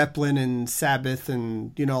 Zeppelin and Sabbath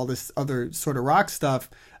and, all this other sort of rock stuff.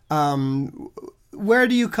 Where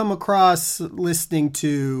do you come across listening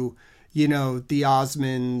to, the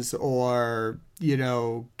Osmonds or,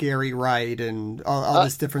 Gary Wright and all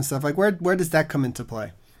this different stuff? Like where does that come into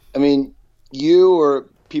play? I mean, you or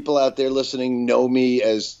people out there listening know me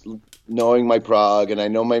as knowing my prog and I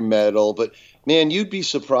know my metal, but man, you'd be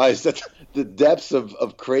surprised at the depths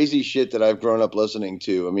of crazy shit that I've grown up listening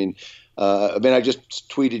to. I mean, I just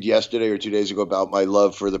tweeted yesterday or 2 days ago about my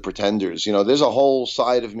love for the Pretenders. There's a whole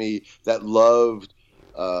side of me that loved,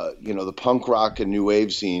 the punk rock and new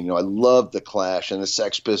wave scene. I loved the Clash and the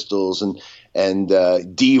Sex Pistols and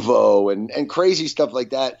Devo and crazy stuff like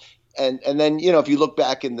that. And then, if you look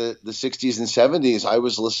back in the 60s and 70s, I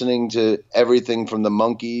was listening to everything from the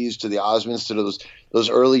Monkees to the Osmonds to those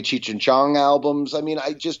early Cheech and Chong albums. I mean,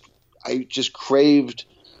 I just craved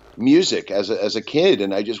music as a kid,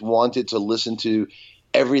 and I just wanted to listen to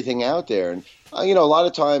everything out there. And, a lot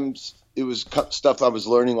of times it was stuff I was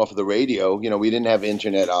learning off of the radio. We didn't have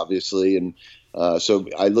internet, obviously. And so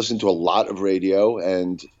I listened to a lot of radio,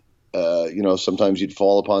 and, sometimes you'd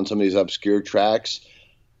fall upon some of these obscure tracks.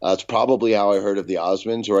 It's probably how I heard of the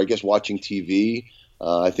Osmonds, or I guess watching TV.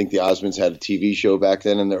 I think the Osmonds had a TV show back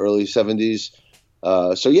then in the early 70s.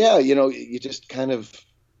 You just kind of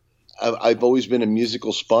 – I've always been a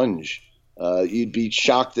musical sponge. You'd be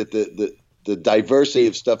shocked at the diversity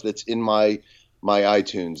of stuff that's in my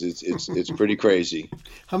iTunes. It's pretty crazy.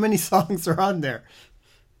 How many songs are on there?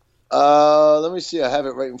 Let me see. I have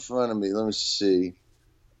it right in front of me. Let me see.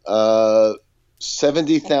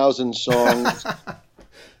 70,000 songs.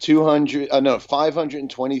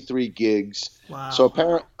 523 gigs. Wow. So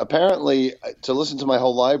apparently to listen to my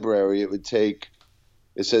whole library, it would take,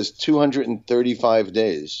 it says 235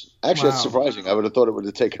 days. Actually, Wow. That's surprising. I would have thought it would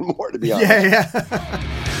have taken more, to be honest. Yeah.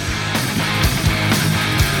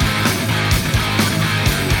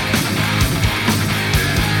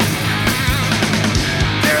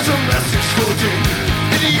 There's a message floating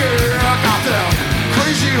in the air. I got them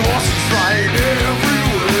crazy horses flying everywhere.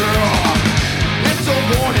 It's a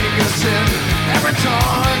warning, a sin. Every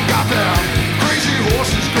time got them crazy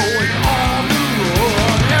horses going on the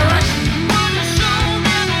road. Eric, on the show,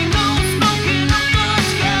 there ain't no smoking up the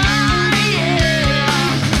sky, yeah.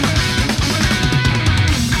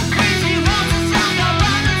 Crazy horses sound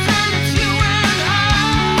about the time it's you and I.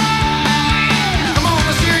 Come on,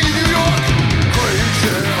 let's hear you, New York.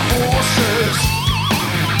 Crazy horses.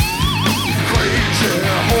 Crazy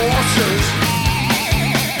horses.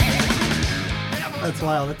 That's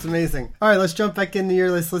wild. That's amazing. All right, let's jump back into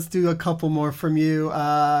your list. Let's do a couple more from you.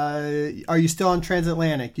 Are you still on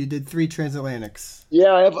Transatlantic? You did 3 Transatlantics.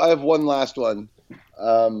 Yeah, I have one last one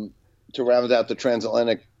to round out the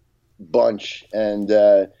Transatlantic bunch, and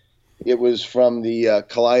it was from the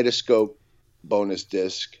Kaleidoscope bonus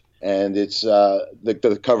disc, and it's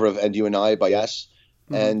the cover of "And You and I" by Yes.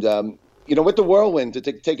 Mm-hmm. And with the Whirlwind, to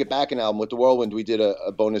take it back an album, with the Whirlwind, we did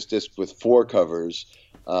a bonus disc with 4 covers,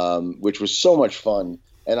 which was so much fun.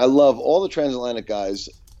 And I love all the Transatlantic guys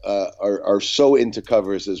are so into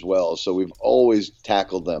covers as well. So we've always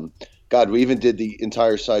tackled them. God, we even did the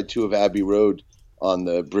entire side 2 of Abbey Road on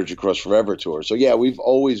the Bridge Across Forever tour. So yeah, we've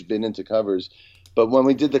always been into covers. But when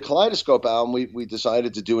we did the Kaleidoscope album, we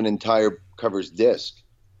decided to do an entire covers disc.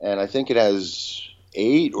 And I think it has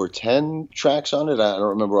 8 or 10 tracks on it. I don't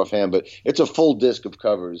remember offhand, but it's a full disc of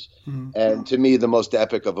covers. Mm-hmm. And to me, the most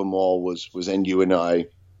epic of them all was "And You and I,"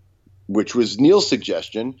 which was Neil's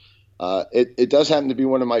suggestion. It does happen to be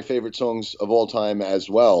one of my favorite songs of all time as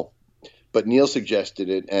well. But Neil suggested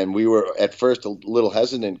it, and we were at first a little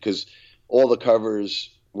hesitant because all the covers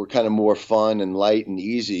were kind of more fun and light and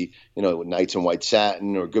easy, Nights in White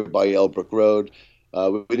Satin or Goodbye Yellowbrook Road.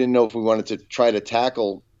 We didn't know if we wanted to try to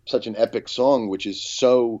tackle such an epic song, which is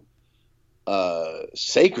so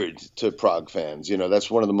sacred to prog fans. That's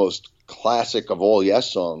one of the most classic of all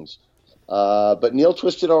Yes songs. But Neil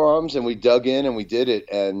twisted our arms, and we dug in and we did it,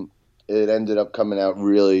 and it ended up coming out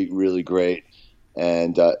really, really great.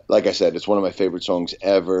 And like I said, it's one of my favorite songs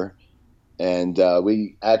ever. And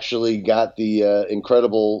we actually got the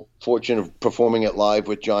incredible fortune of performing it live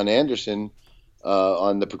with John Anderson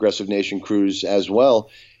on the Progressive Nation cruise as well.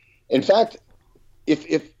 In fact,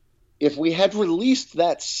 if we had released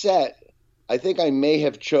that set, I think I may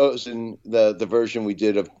have chosen the version we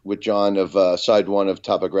did with John of side one of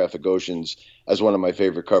Topographic Oceans as one of my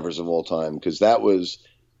favorite covers of all time, because that was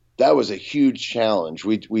a huge challenge.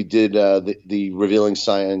 We did the Revealing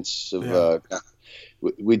Science of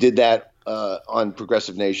we did that on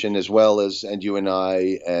Progressive Nation, as well as And You and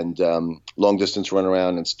I and Long Distance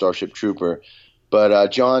Runaround and Starship Trooper.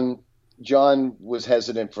 But John was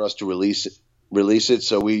hesitant for us to release it,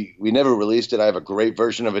 so we never released it. I have a great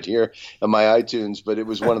version of it here on my iTunes, but it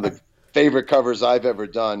was one of the favorite covers I've ever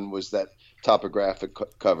done, was that Topographic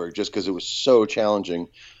cover, just because it was so challenging.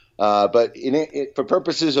 But for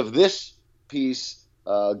purposes of this piece,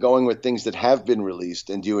 going with things that have been released,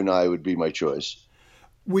 And You and I would be my choice.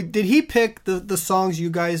 Did he pick the songs you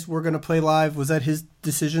guys were going to play live? Was that his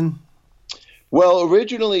decision? Well,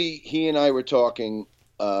 originally he and I were talking,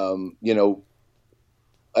 and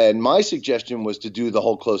my suggestion was to do the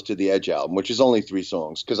whole Close to the Edge album, which is only 3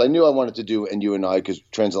 songs, because I knew I wanted to do And You and I, because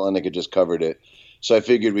Transatlantic had just covered it. So I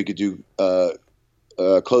figured we could do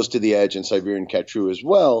Close to the Edge and Siberian Cat True as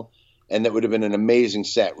well, and that would have been an amazing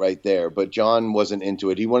set right there. But John wasn't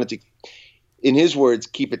into it. He wanted to, in his words,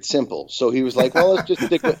 keep it simple. So he was like, well, let's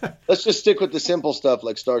just stick with the simple stuff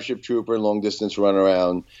like Starship Trooper and Long Distance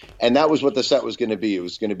Runaround. And that was what the set was going to be. It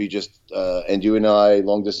was going to be just And You and I,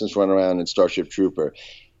 Long Distance Runaround, and Starship Trooper.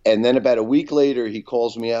 And then about a week later, he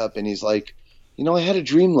calls me up and he's like, I had a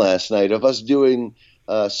dream last night of us doing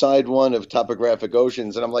side one of Topographic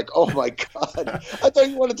Oceans. And I'm like, oh my God, I thought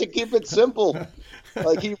you wanted to keep it simple.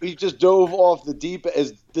 Like he just dove off the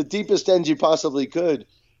deepest ends you possibly could.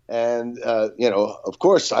 And, of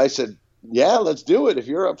course, I said, yeah, let's do it. If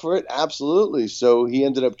you're up for it, absolutely. So he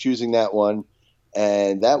ended up choosing that one.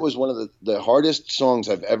 And that was one of the hardest songs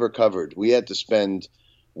I've ever covered. We had to spend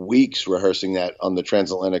weeks rehearsing that on the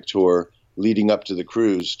transatlantic tour leading up to the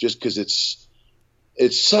cruise, just because it's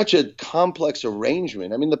such a complex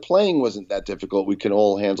arrangement. I mean, the playing wasn't that difficult. We can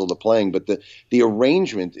all handle the playing, but the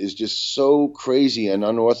arrangement is just so crazy and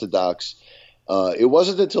unorthodox. It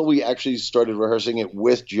wasn't until we actually started rehearsing it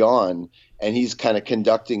with John, and he's kind of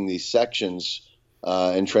conducting these sections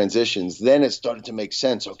and transitions, then it started to make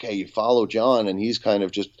sense. Okay, you follow John, and he's kind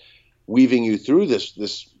of just weaving you through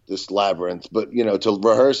this labyrinth. But to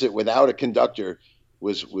rehearse it without a conductor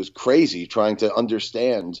was crazy, trying to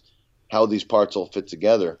understand how these parts all fit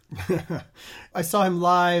together. I saw him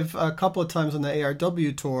live a couple of times on the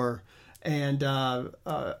ARW tour, and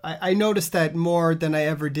I noticed that more than I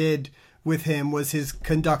ever did with him was his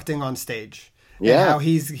conducting on stage. Yeah. And how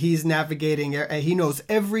he's navigating. He knows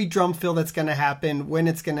every drum fill that's going to happen, when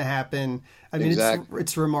it's going to happen. I mean, exactly.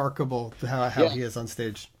 It's remarkable how he is on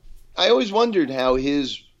stage. I always wondered how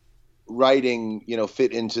his writing,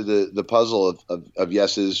 fit into the puzzle of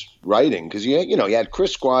Yes's writing. Because, you had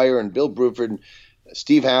Chris Squire and Bill Bruford,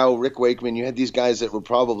 Steve Howe, Rick Wakeman. You had these guys that were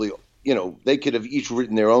probably, they could have each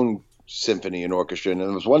written their own symphony and orchestra. And I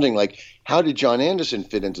was wondering, how did John Anderson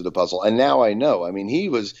fit into the puzzle? And now I know. I mean,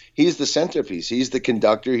 he's the centerpiece. He's the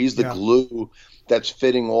conductor. He's the glue that's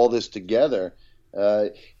fitting all this together.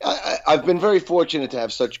 I've been very fortunate to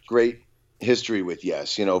have such great history with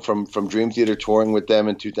Yes, from Dream Theater touring with them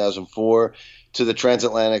in 2004 to the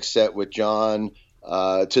transatlantic set with John,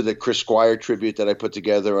 to the Chris Squire tribute that I put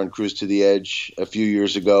together on Cruise to the Edge a few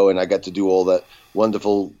years ago. And I got to do all that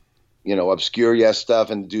wonderful, obscure Yes stuff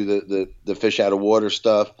and do the fish out of water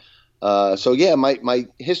stuff. So yeah, my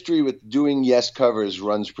history with doing Yes covers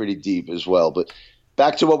runs pretty deep as well. But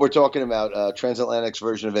back to what we're talking about, Transatlantic's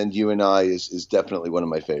version of And You and I is definitely one of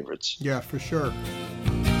my favorites. Yeah, for sure.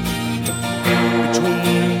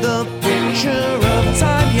 Between the picture of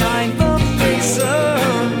time behind the face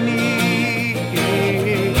of me,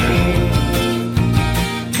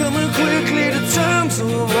 coming quickly to terms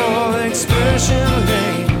of all expression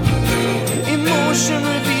laid, emotion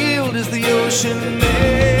revealed as the ocean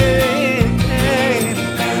made,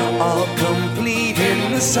 all complete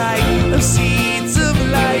in the sight of seeds of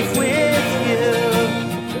life with you.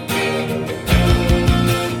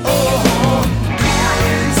 Oh,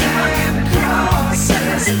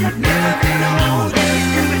 crosses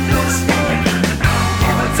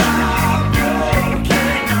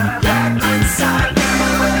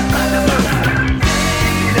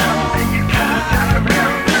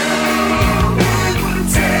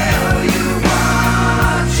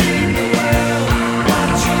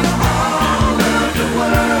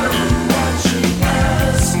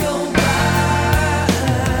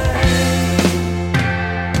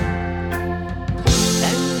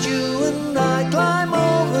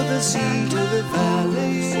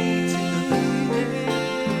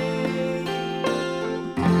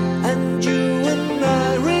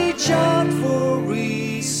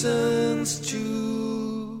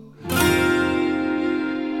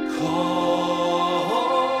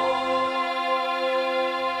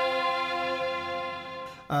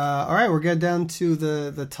All right, we're getting down to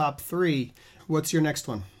the top three. What's your next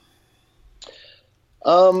one?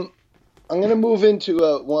 I'm going to move into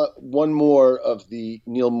one more of the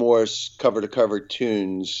Neil Morse cover-to-cover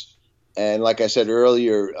tunes. And like I said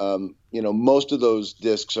earlier, most of those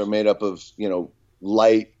discs are made up of,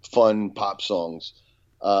 light, fun pop songs.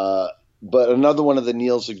 But another one of the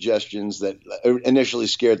Neil suggestions that initially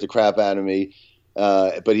scared the crap out of me,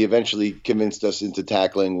 but he eventually convinced us into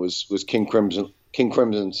tackling was King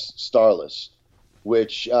Crimson's Starless,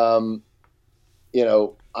 which, I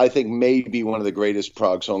think may be one of the greatest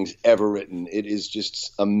prog songs ever written. It is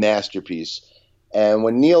just a masterpiece. And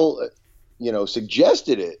when Neil,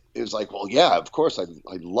 suggested it, it was like, well, yeah, of course, I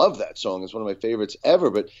love that song. It's one of my favorites ever.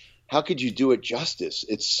 But how could you do it justice?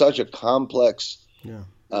 It's such a complex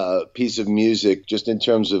piece of music, just in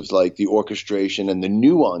terms of like the orchestration and the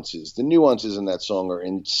nuances. The nuances in that song are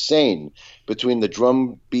insane, between the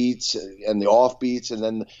drum beats and the off beats, and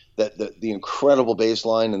then the incredible bass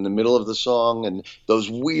line in the middle of the song, and those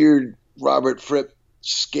weird Robert Fripp,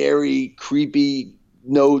 scary, creepy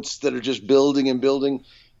notes that are just building and building.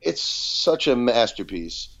 It's such a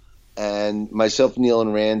masterpiece. And myself, Neil,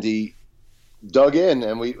 and Randy dug in,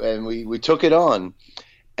 and we took it on.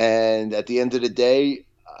 And at the end of the day,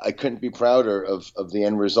 I couldn't be prouder of the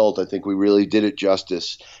end result. I think we really did it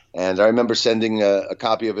justice. And I remember sending a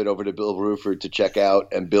copy of it over to Bill Ruford to check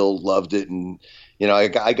out, and Bill loved it. And,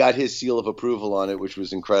 I got his seal of approval on it, which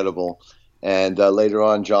was incredible. And later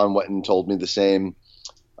on, John Wetton told me the same.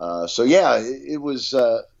 It was,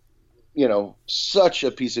 such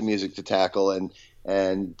a piece of music to tackle.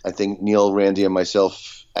 And I think Neil, Randy, and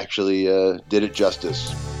myself actually did it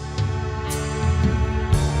justice.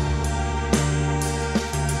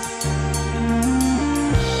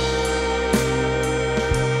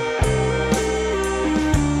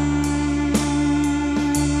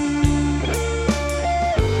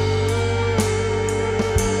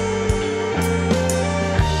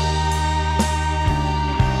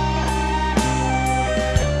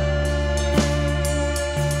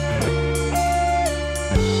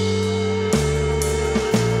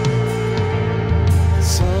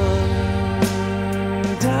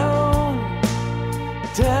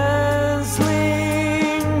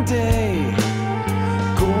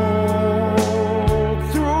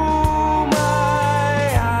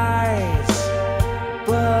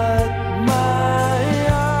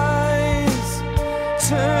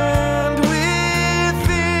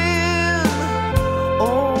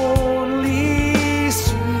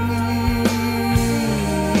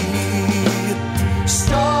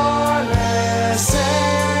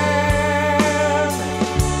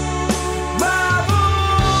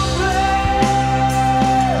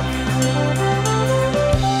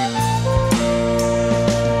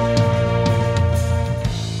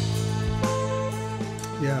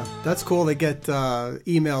 That's cool. They get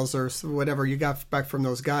emails or whatever you got back from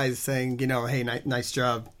those guys saying, hey, nice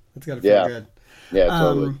job. It's got to feel good. Yeah,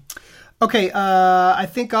 totally. Okay, I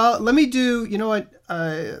think let me do,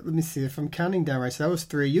 let me see if I'm counting down right. So that was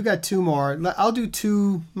 3. You got 2 more. I'll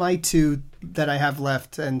do my 2 that I have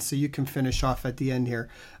left, and so you can finish off at the end here.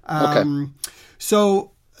 Okay.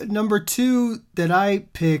 So number 2 that I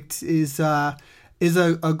picked is a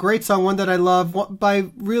great song, one that I love,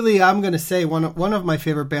 by really, I'm going to say, one of my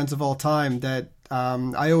favorite bands of all time that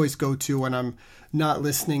I always go to when I'm not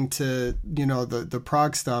listening to, the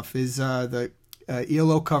prog stuff, is the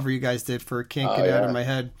ELO cover you guys did for Can't Get Out of My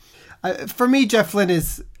Head. For me, Jeff Lynne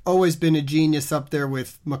has always been a genius up there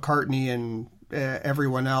with McCartney and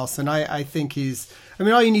everyone else. And I think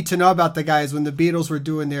all you need to know about the guy is when the Beatles were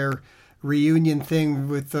doing their reunion thing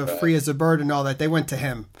with Free as a Bird and all that, they went to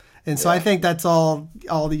him. And so I think that's all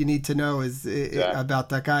you need to know is about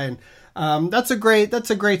that guy. And that's a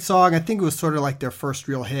great song. I think it was sort of like their first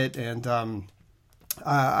real hit. And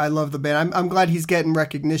I love the band. I'm glad he's getting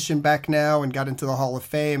recognition back now and got into the Hall of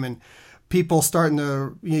Fame. people starting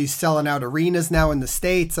to, he's selling out arenas now in the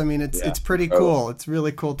States. I mean, it's pretty cool. It's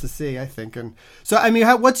really cool to see, I think. And so, I mean,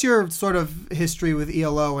 what's your sort of history with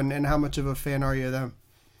ELO, and how much of a fan are you of them?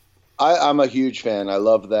 I'm a huge fan. I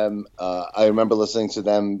love them. I remember listening to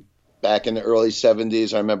them back in the early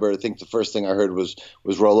 70s. I think the first thing I heard was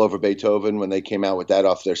Roll Over Beethoven when they came out with that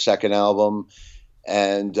off their second album.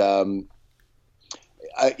 And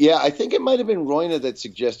I think it might have been Roine that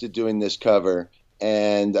suggested doing this cover.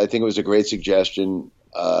 And I think it was a great suggestion.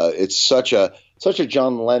 It's such a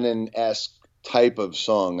John Lennon-esque type of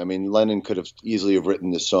song. I mean, Lennon could have easily have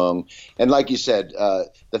written this song. And like you said,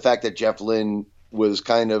 the fact that Jeff Lynne was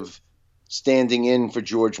kind of standing in for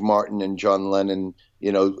George Martin and John Lennon,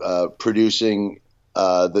 producing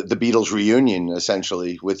the Beatles reunion,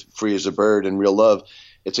 essentially, with Free as a Bird and Real Love.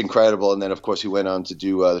 It's incredible. And then, of course, he went on to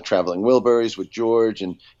do the Traveling Wilburys with George,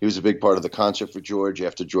 and he was a big part of the concert for George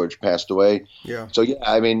after George passed away. Yeah. So,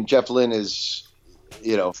 I mean, Jeff Lynne is,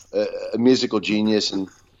 a musical genius. And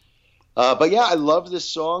but, I love this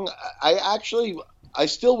song. I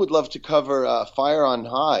still would love to cover Fire on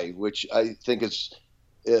High, which I think is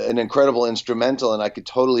an incredible instrumental, and I could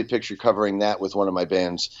totally picture covering that with one of my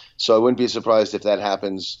bands. So I wouldn't be surprised if that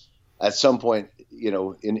happens at some point,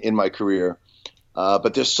 in my career.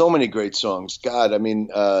 But there's so many great songs. God, I mean,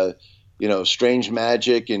 Strange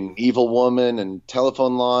Magic and Evil Woman and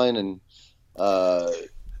Telephone Line and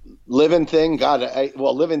Living Thing. God,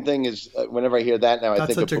 Living Thing is, whenever I hear that now, I think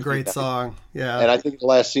that's such a great Nights. song. Yeah. And I think The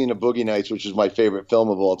Last Scene of Boogie Nights, which is my favorite film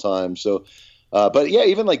of all time. So, but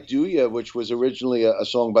even like Do Ya, which was originally a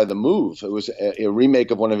song by The Move. It was a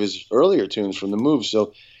remake of one of his earlier tunes from The Move.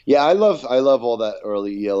 So, I love all that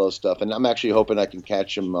early ELO stuff, and I'm actually hoping I can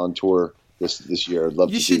catch him on tour this year. I'd love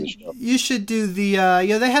to see the show. You should do the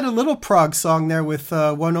they had a little prog song there with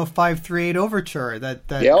 10538 Overture that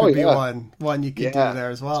could be one you could do there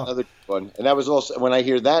as well. Another one. And that was also, when I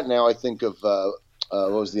hear that now, I think of what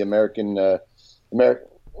was the what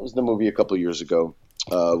was the movie a couple of years ago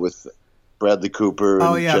with Bradley Cooper?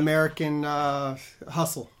 American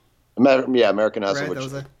Hustle. American Hustle. Right,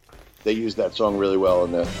 which they used that song really well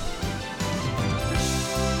in there.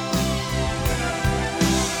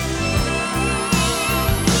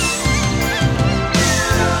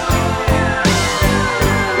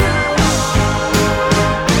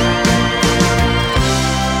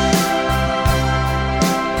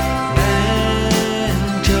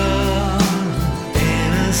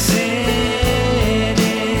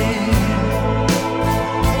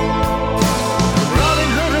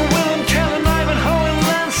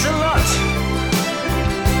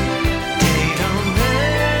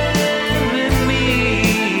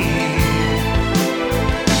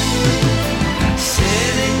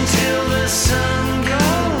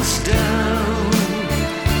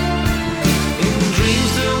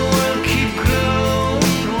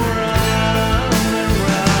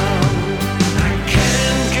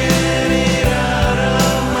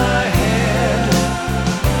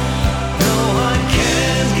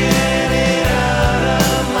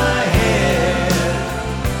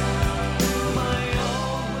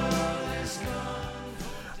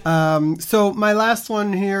 So my last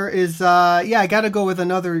one here is, I got to go with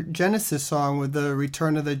another Genesis song with the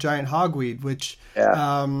Return of the Giant Hogweed, which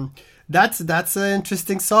that's an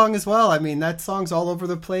interesting song as well. I mean, that song's all over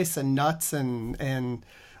the place and nuts and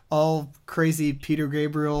all crazy Peter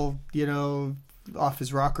Gabriel, off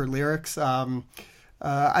his rocker lyrics. I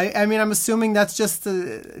mean, I'm assuming that's just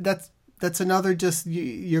that's another just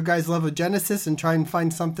your guys' love of Genesis and try and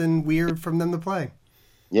find something weird from them to play.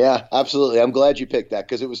 Yeah, absolutely. I'm glad you picked that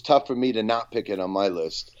because it was tough for me to not pick it on my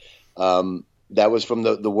list. That was from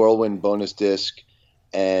the Whirlwind bonus disc.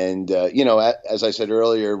 And, as I said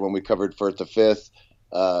earlier, when we covered Firth the Fifth,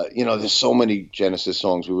 there's so many Genesis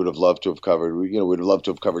songs we would have loved to have covered. We'd have loved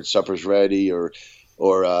to have covered Supper's Ready or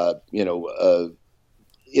In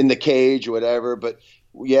the Cage or whatever. But,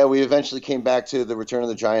 we eventually came back to the Return of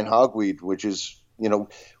the Giant Hogweed, which is, when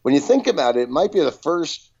you think about it, it might be the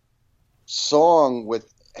first song with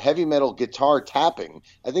heavy metal guitar tapping.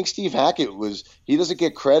 I think Steve Hackett he doesn't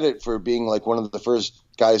get credit for being like one of the first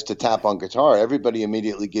guys to tap on guitar. Everybody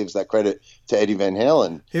immediately gives that credit to Eddie Van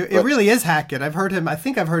Halen. It really is Hackett. I've heard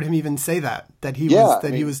him even say that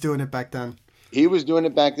he was doing it back then. He was doing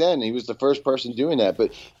it back then. He was the first person doing that.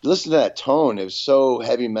 But listen to that tone. It was so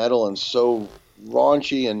heavy metal and so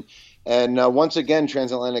raunchy. And once again,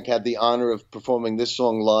 Transatlantic had the honor of performing this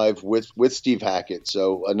song live with Steve Hackett.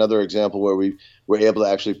 So another example where we were able to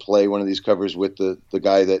actually play one of these covers with the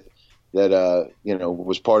guy that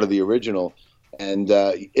was part of the original. And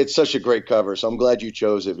it's such a great cover. So I'm glad you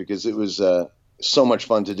chose it because it was so much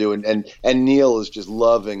fun to do. And Neil is just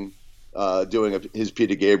loving doing his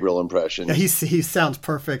Peter Gabriel impression. Yeah, he sounds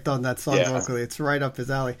perfect on that song Yeah. vocally. It's right up his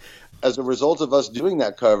alley. As a result of us doing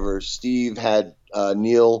that cover, Steve had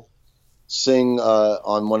Neil sing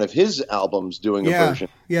on one of his albums doing a version.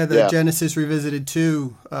 Yeah, the Genesis Revisited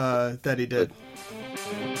 2 that he did.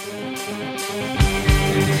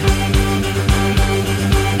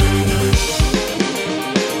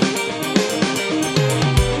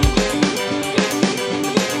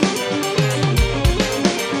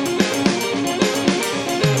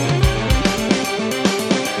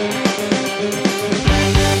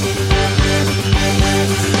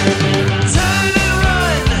 Turn and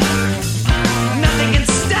run, nothing can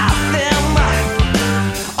stop them.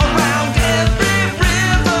 Around every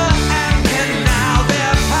river and canal,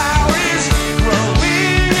 their power is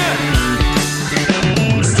growing.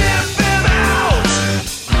 Stamp them out,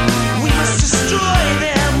 we must destroy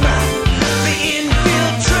them. They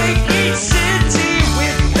infiltrate each city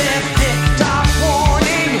with their thick, dark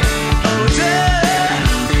warning odor.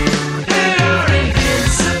 They are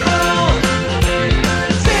invincible.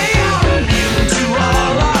 They are immune to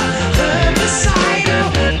all our herbicidal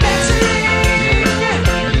battering.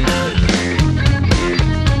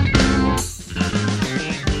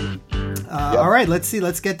 All right, let's see.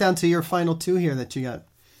 Let's get down to your final two here that you got.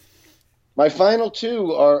 My final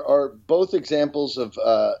two are both examples of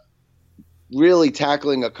really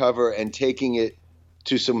tackling a cover and taking it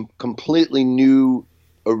to some completely new,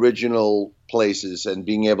 original places and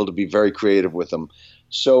being able to be very creative with them.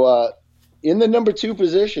 So in the number 2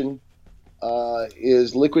 position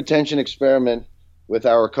is Liquid Tension Experiment with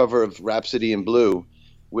our cover of Rhapsody in Blue,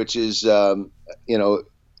 which is, a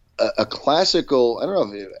classical, I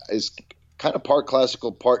don't know if it's kind of part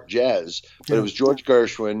classical, part jazz, but it was George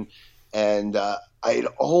Gershwin. And I had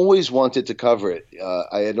always wanted to cover it.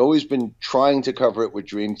 I had always been trying to cover it with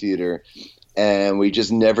Dream Theater, and we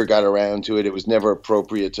just never got around to it. It was never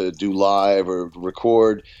appropriate to do live or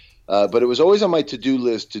record, but it was always on my to-do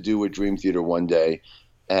list to do with Dream Theater one day.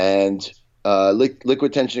 And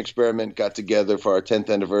Liquid Tension Experiment got together for our 10th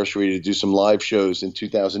anniversary to do some live shows in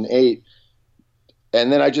 2008. And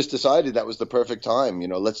then I just decided that was the perfect time.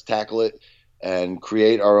 Let's tackle it and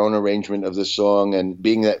create our own arrangement of this song. And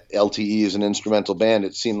being that LTE is an instrumental band,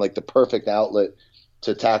 it seemed like the perfect outlet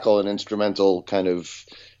to tackle an instrumental kind of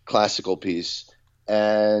classical piece.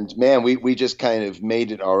 And man, we just kind of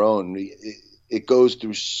made it our own. It goes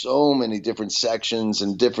through so many different sections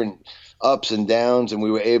and different ups and downs, and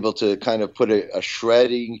we were able to kind of put a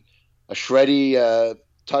shreddy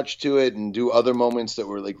touch to it and do other moments that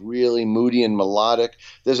were like really moody and melodic.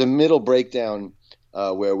 There's a middle breakdown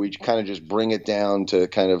where we kind of just bring it down to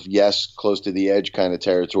kind of, close to the edge kind of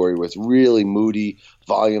territory with really moody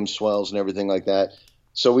volume swells and everything like that.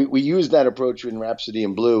 So we used that approach in Rhapsody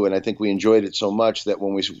in Blue, and I think we enjoyed it so much that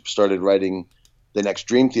when we started writing the next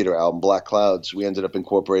Dream Theater album, Black Clouds, we ended up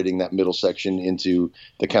incorporating that middle section into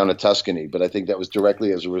The Count of Tuscany. But I think that was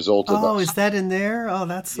directly as a result of Oh, us. is that in there? Oh,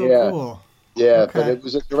 that's so cool. Yeah, Okay. but it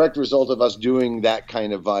was a direct result of us doing that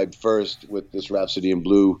kind of vibe first with this Rhapsody in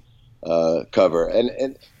Blue cover.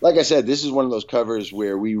 And like I said, this is one of those covers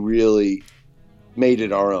where we really made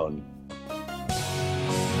it our own.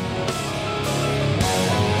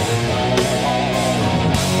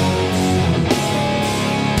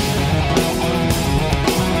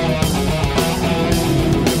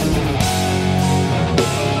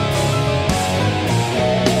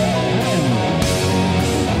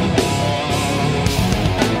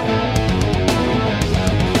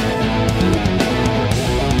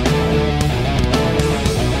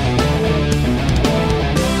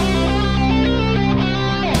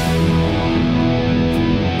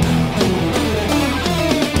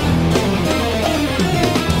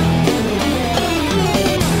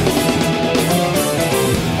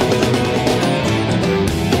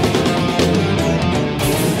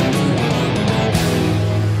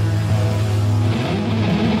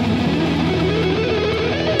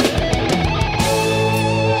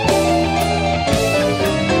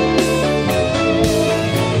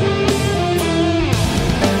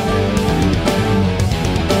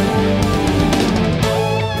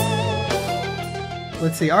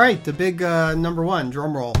 Let's see. All right, the big number one,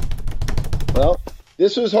 drum roll. Well,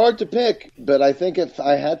 this was hard to pick, but I think if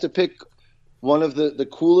I had to pick one of the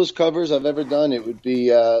coolest covers I've ever done, it would be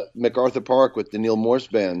MacArthur Park with the Neil Morse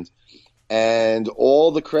Band. And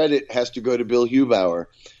all the credit has to go to Bill Hubauer.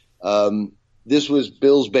 This was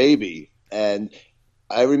Bill's baby. And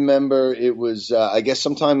I remember it was, I guess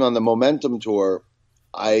sometime on the Momentum tour,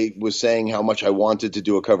 I was saying how much I wanted to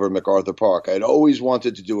do a cover of MacArthur Park. I'd always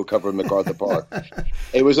wanted to do a cover of MacArthur Park.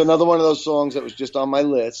 It was another one of those songs that was just on my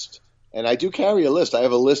list. And I do carry a list. I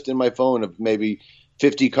have a list in my phone of maybe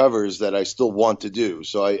 50 covers that I still want to do.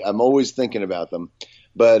 So I'm always thinking about them.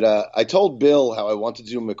 But I told Bill how I wanted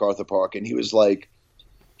to do MacArthur Park, and he was like,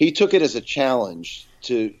 he took it as a challenge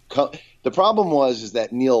to come. The problem is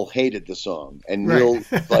that Neil hated the song, and Neil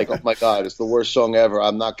was like, oh my God, it's the worst song ever.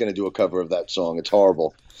 I'm not going to do a cover of that song. It's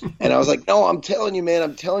horrible. And I was like, no, I'm telling you, man,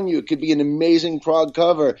 it could be an amazing prog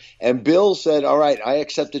cover. And Bill said, all right, I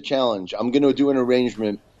accept the challenge. I'm going to do an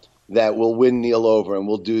arrangement that will win Neil over, and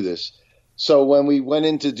we'll do this. So when we went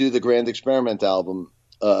in to do the Grand Experiment album,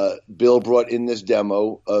 Bill brought in this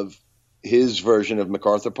demo of his version of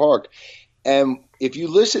MacArthur Park. And if you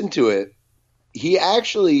listen to it, he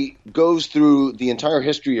actually goes through the entire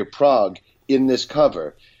history of prog in this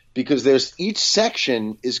cover, because each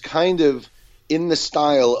section is kind of in the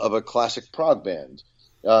style of a classic prog band.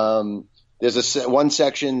 There's one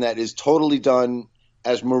section that is totally done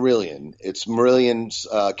as Marillion. It's Marillion's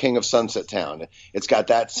King of Sunset Town. It's got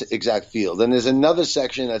that exact feel. Then there's another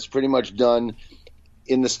section that's pretty much done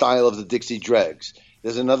in the style of the Dixie Dregs.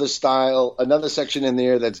 There's another section in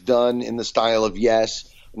there that's done in the style of Yes.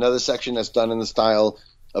 Another section that's done in the style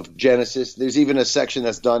of Genesis. There's even a section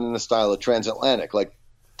that's done in the style of Transatlantic, like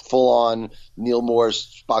full-on Neil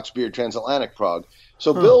Moore's Spock's Beard Transatlantic prog.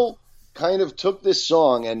 So Bill kind of took this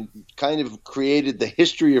song and kind of created the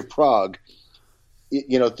history of prog,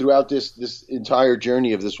 throughout this entire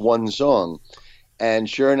journey of this one song. And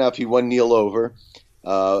sure enough, he won Neil over.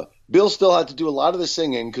 Bill still had to do a lot of the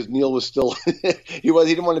singing because Neil was still he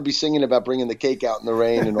didn't want to be singing about bringing the cake out in the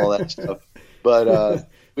rain and all that stuff. But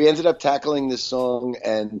we ended up tackling this song,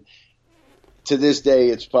 and to this day,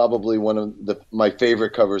 it's probably one of my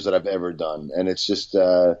favorite covers that I've ever done. And it's just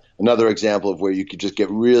another example of where you could just get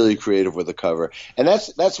really creative with a cover. And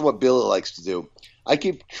that's what Bill likes to do. I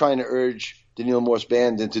keep trying to urge the Neil Morse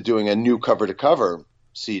Band into doing a new cover-to-cover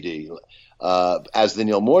CD as the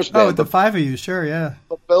Neil Morse Band. Oh, the five of you, sure, yeah.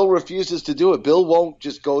 But Bill refuses to do it. Bill won't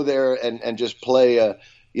just go there and just play a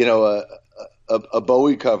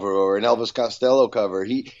Bowie cover or an Elvis Costello cover.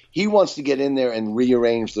 He wants to get in there and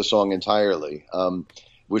rearrange the song entirely,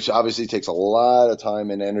 which obviously takes a lot of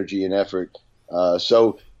time and energy and effort.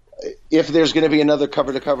 So if there's going to be another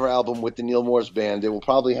cover-to-cover album with the Neil Morse Band, it will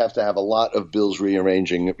probably have to have a lot of Bill's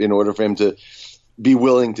rearranging in order for him to be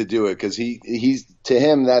willing to do it, because he's to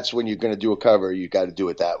him, that's when you're going to do a cover, you got to do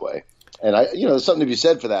it that way. And there's something to be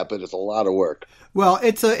said for that, but it's a lot of work. Well,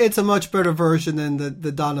 it's a much better version than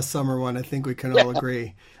the Donna Summer one. I think we can all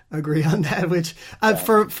agree on that. Which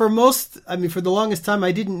for the longest time,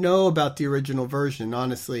 I didn't know about the original version,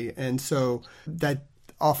 honestly, and so that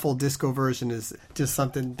awful disco version is just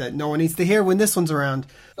something that no one needs to hear when this one's around.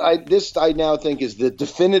 I now think is the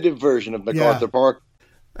definitive version of MacArthur Park.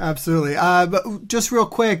 Absolutely. But just real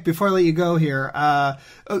quick before I let you go here,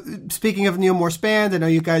 speaking of Neil Morse Band, I know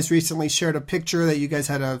you guys recently shared a picture that you guys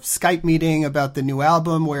had a Skype meeting about the new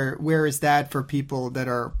album. Where is that for people that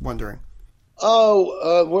are wondering?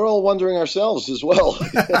 Oh, we're all wondering ourselves as well.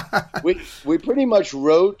 we pretty much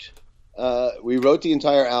wrote the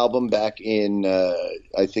entire album back in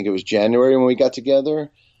I think it was January when we got together,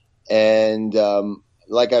 and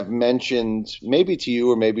like I've mentioned, maybe to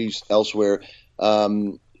you or maybe elsewhere.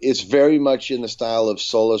 It's very much in the style of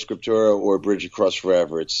Sola Scriptura or Bridge Across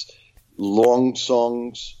Forever. It's long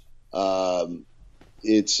songs. I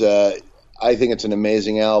think it's an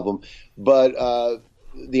amazing album. But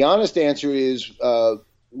the honest answer is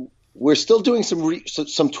we're still doing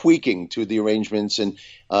some tweaking to the arrangements, and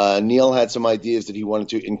Neil had some ideas that he wanted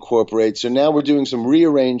to incorporate. So now we're doing some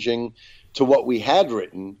rearranging to what we had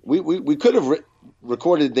written. We could have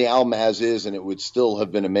recorded the album as is, and it would still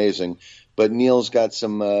have been amazing. But Neil's got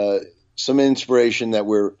some inspiration that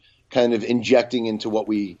we're kind of injecting into what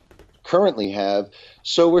we currently have.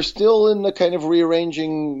 So we're still in the kind of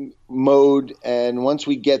rearranging mode. And once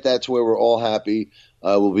we get that to where we're all happy,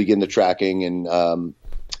 we'll begin the tracking. And,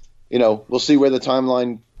 we'll see where the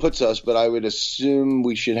timeline puts us. But I would assume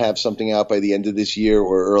we should have something out by the end of this year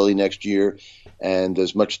or early next year, and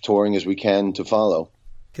as much touring as we can to follow.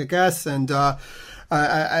 Kick ass. And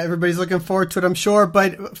everybody's looking forward to it, I'm sure.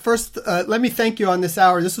 But first, let me thank you on this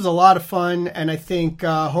hour. This was a lot of fun, and I think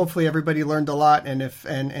hopefully everybody learned a lot and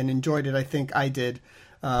enjoyed it. I think I did,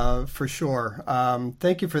 for sure.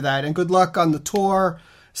 Thank you for that, and good luck on the tour,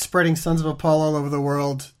 spreading Sons of Apollo all over the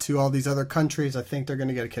world to all these other countries. I think they're going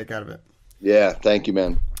to get a kick out of it. Yeah, thank you,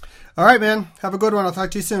 man. All right, man. Have a good one. I'll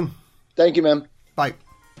talk to you soon. Thank you, man. Bye.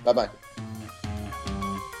 Bye-bye.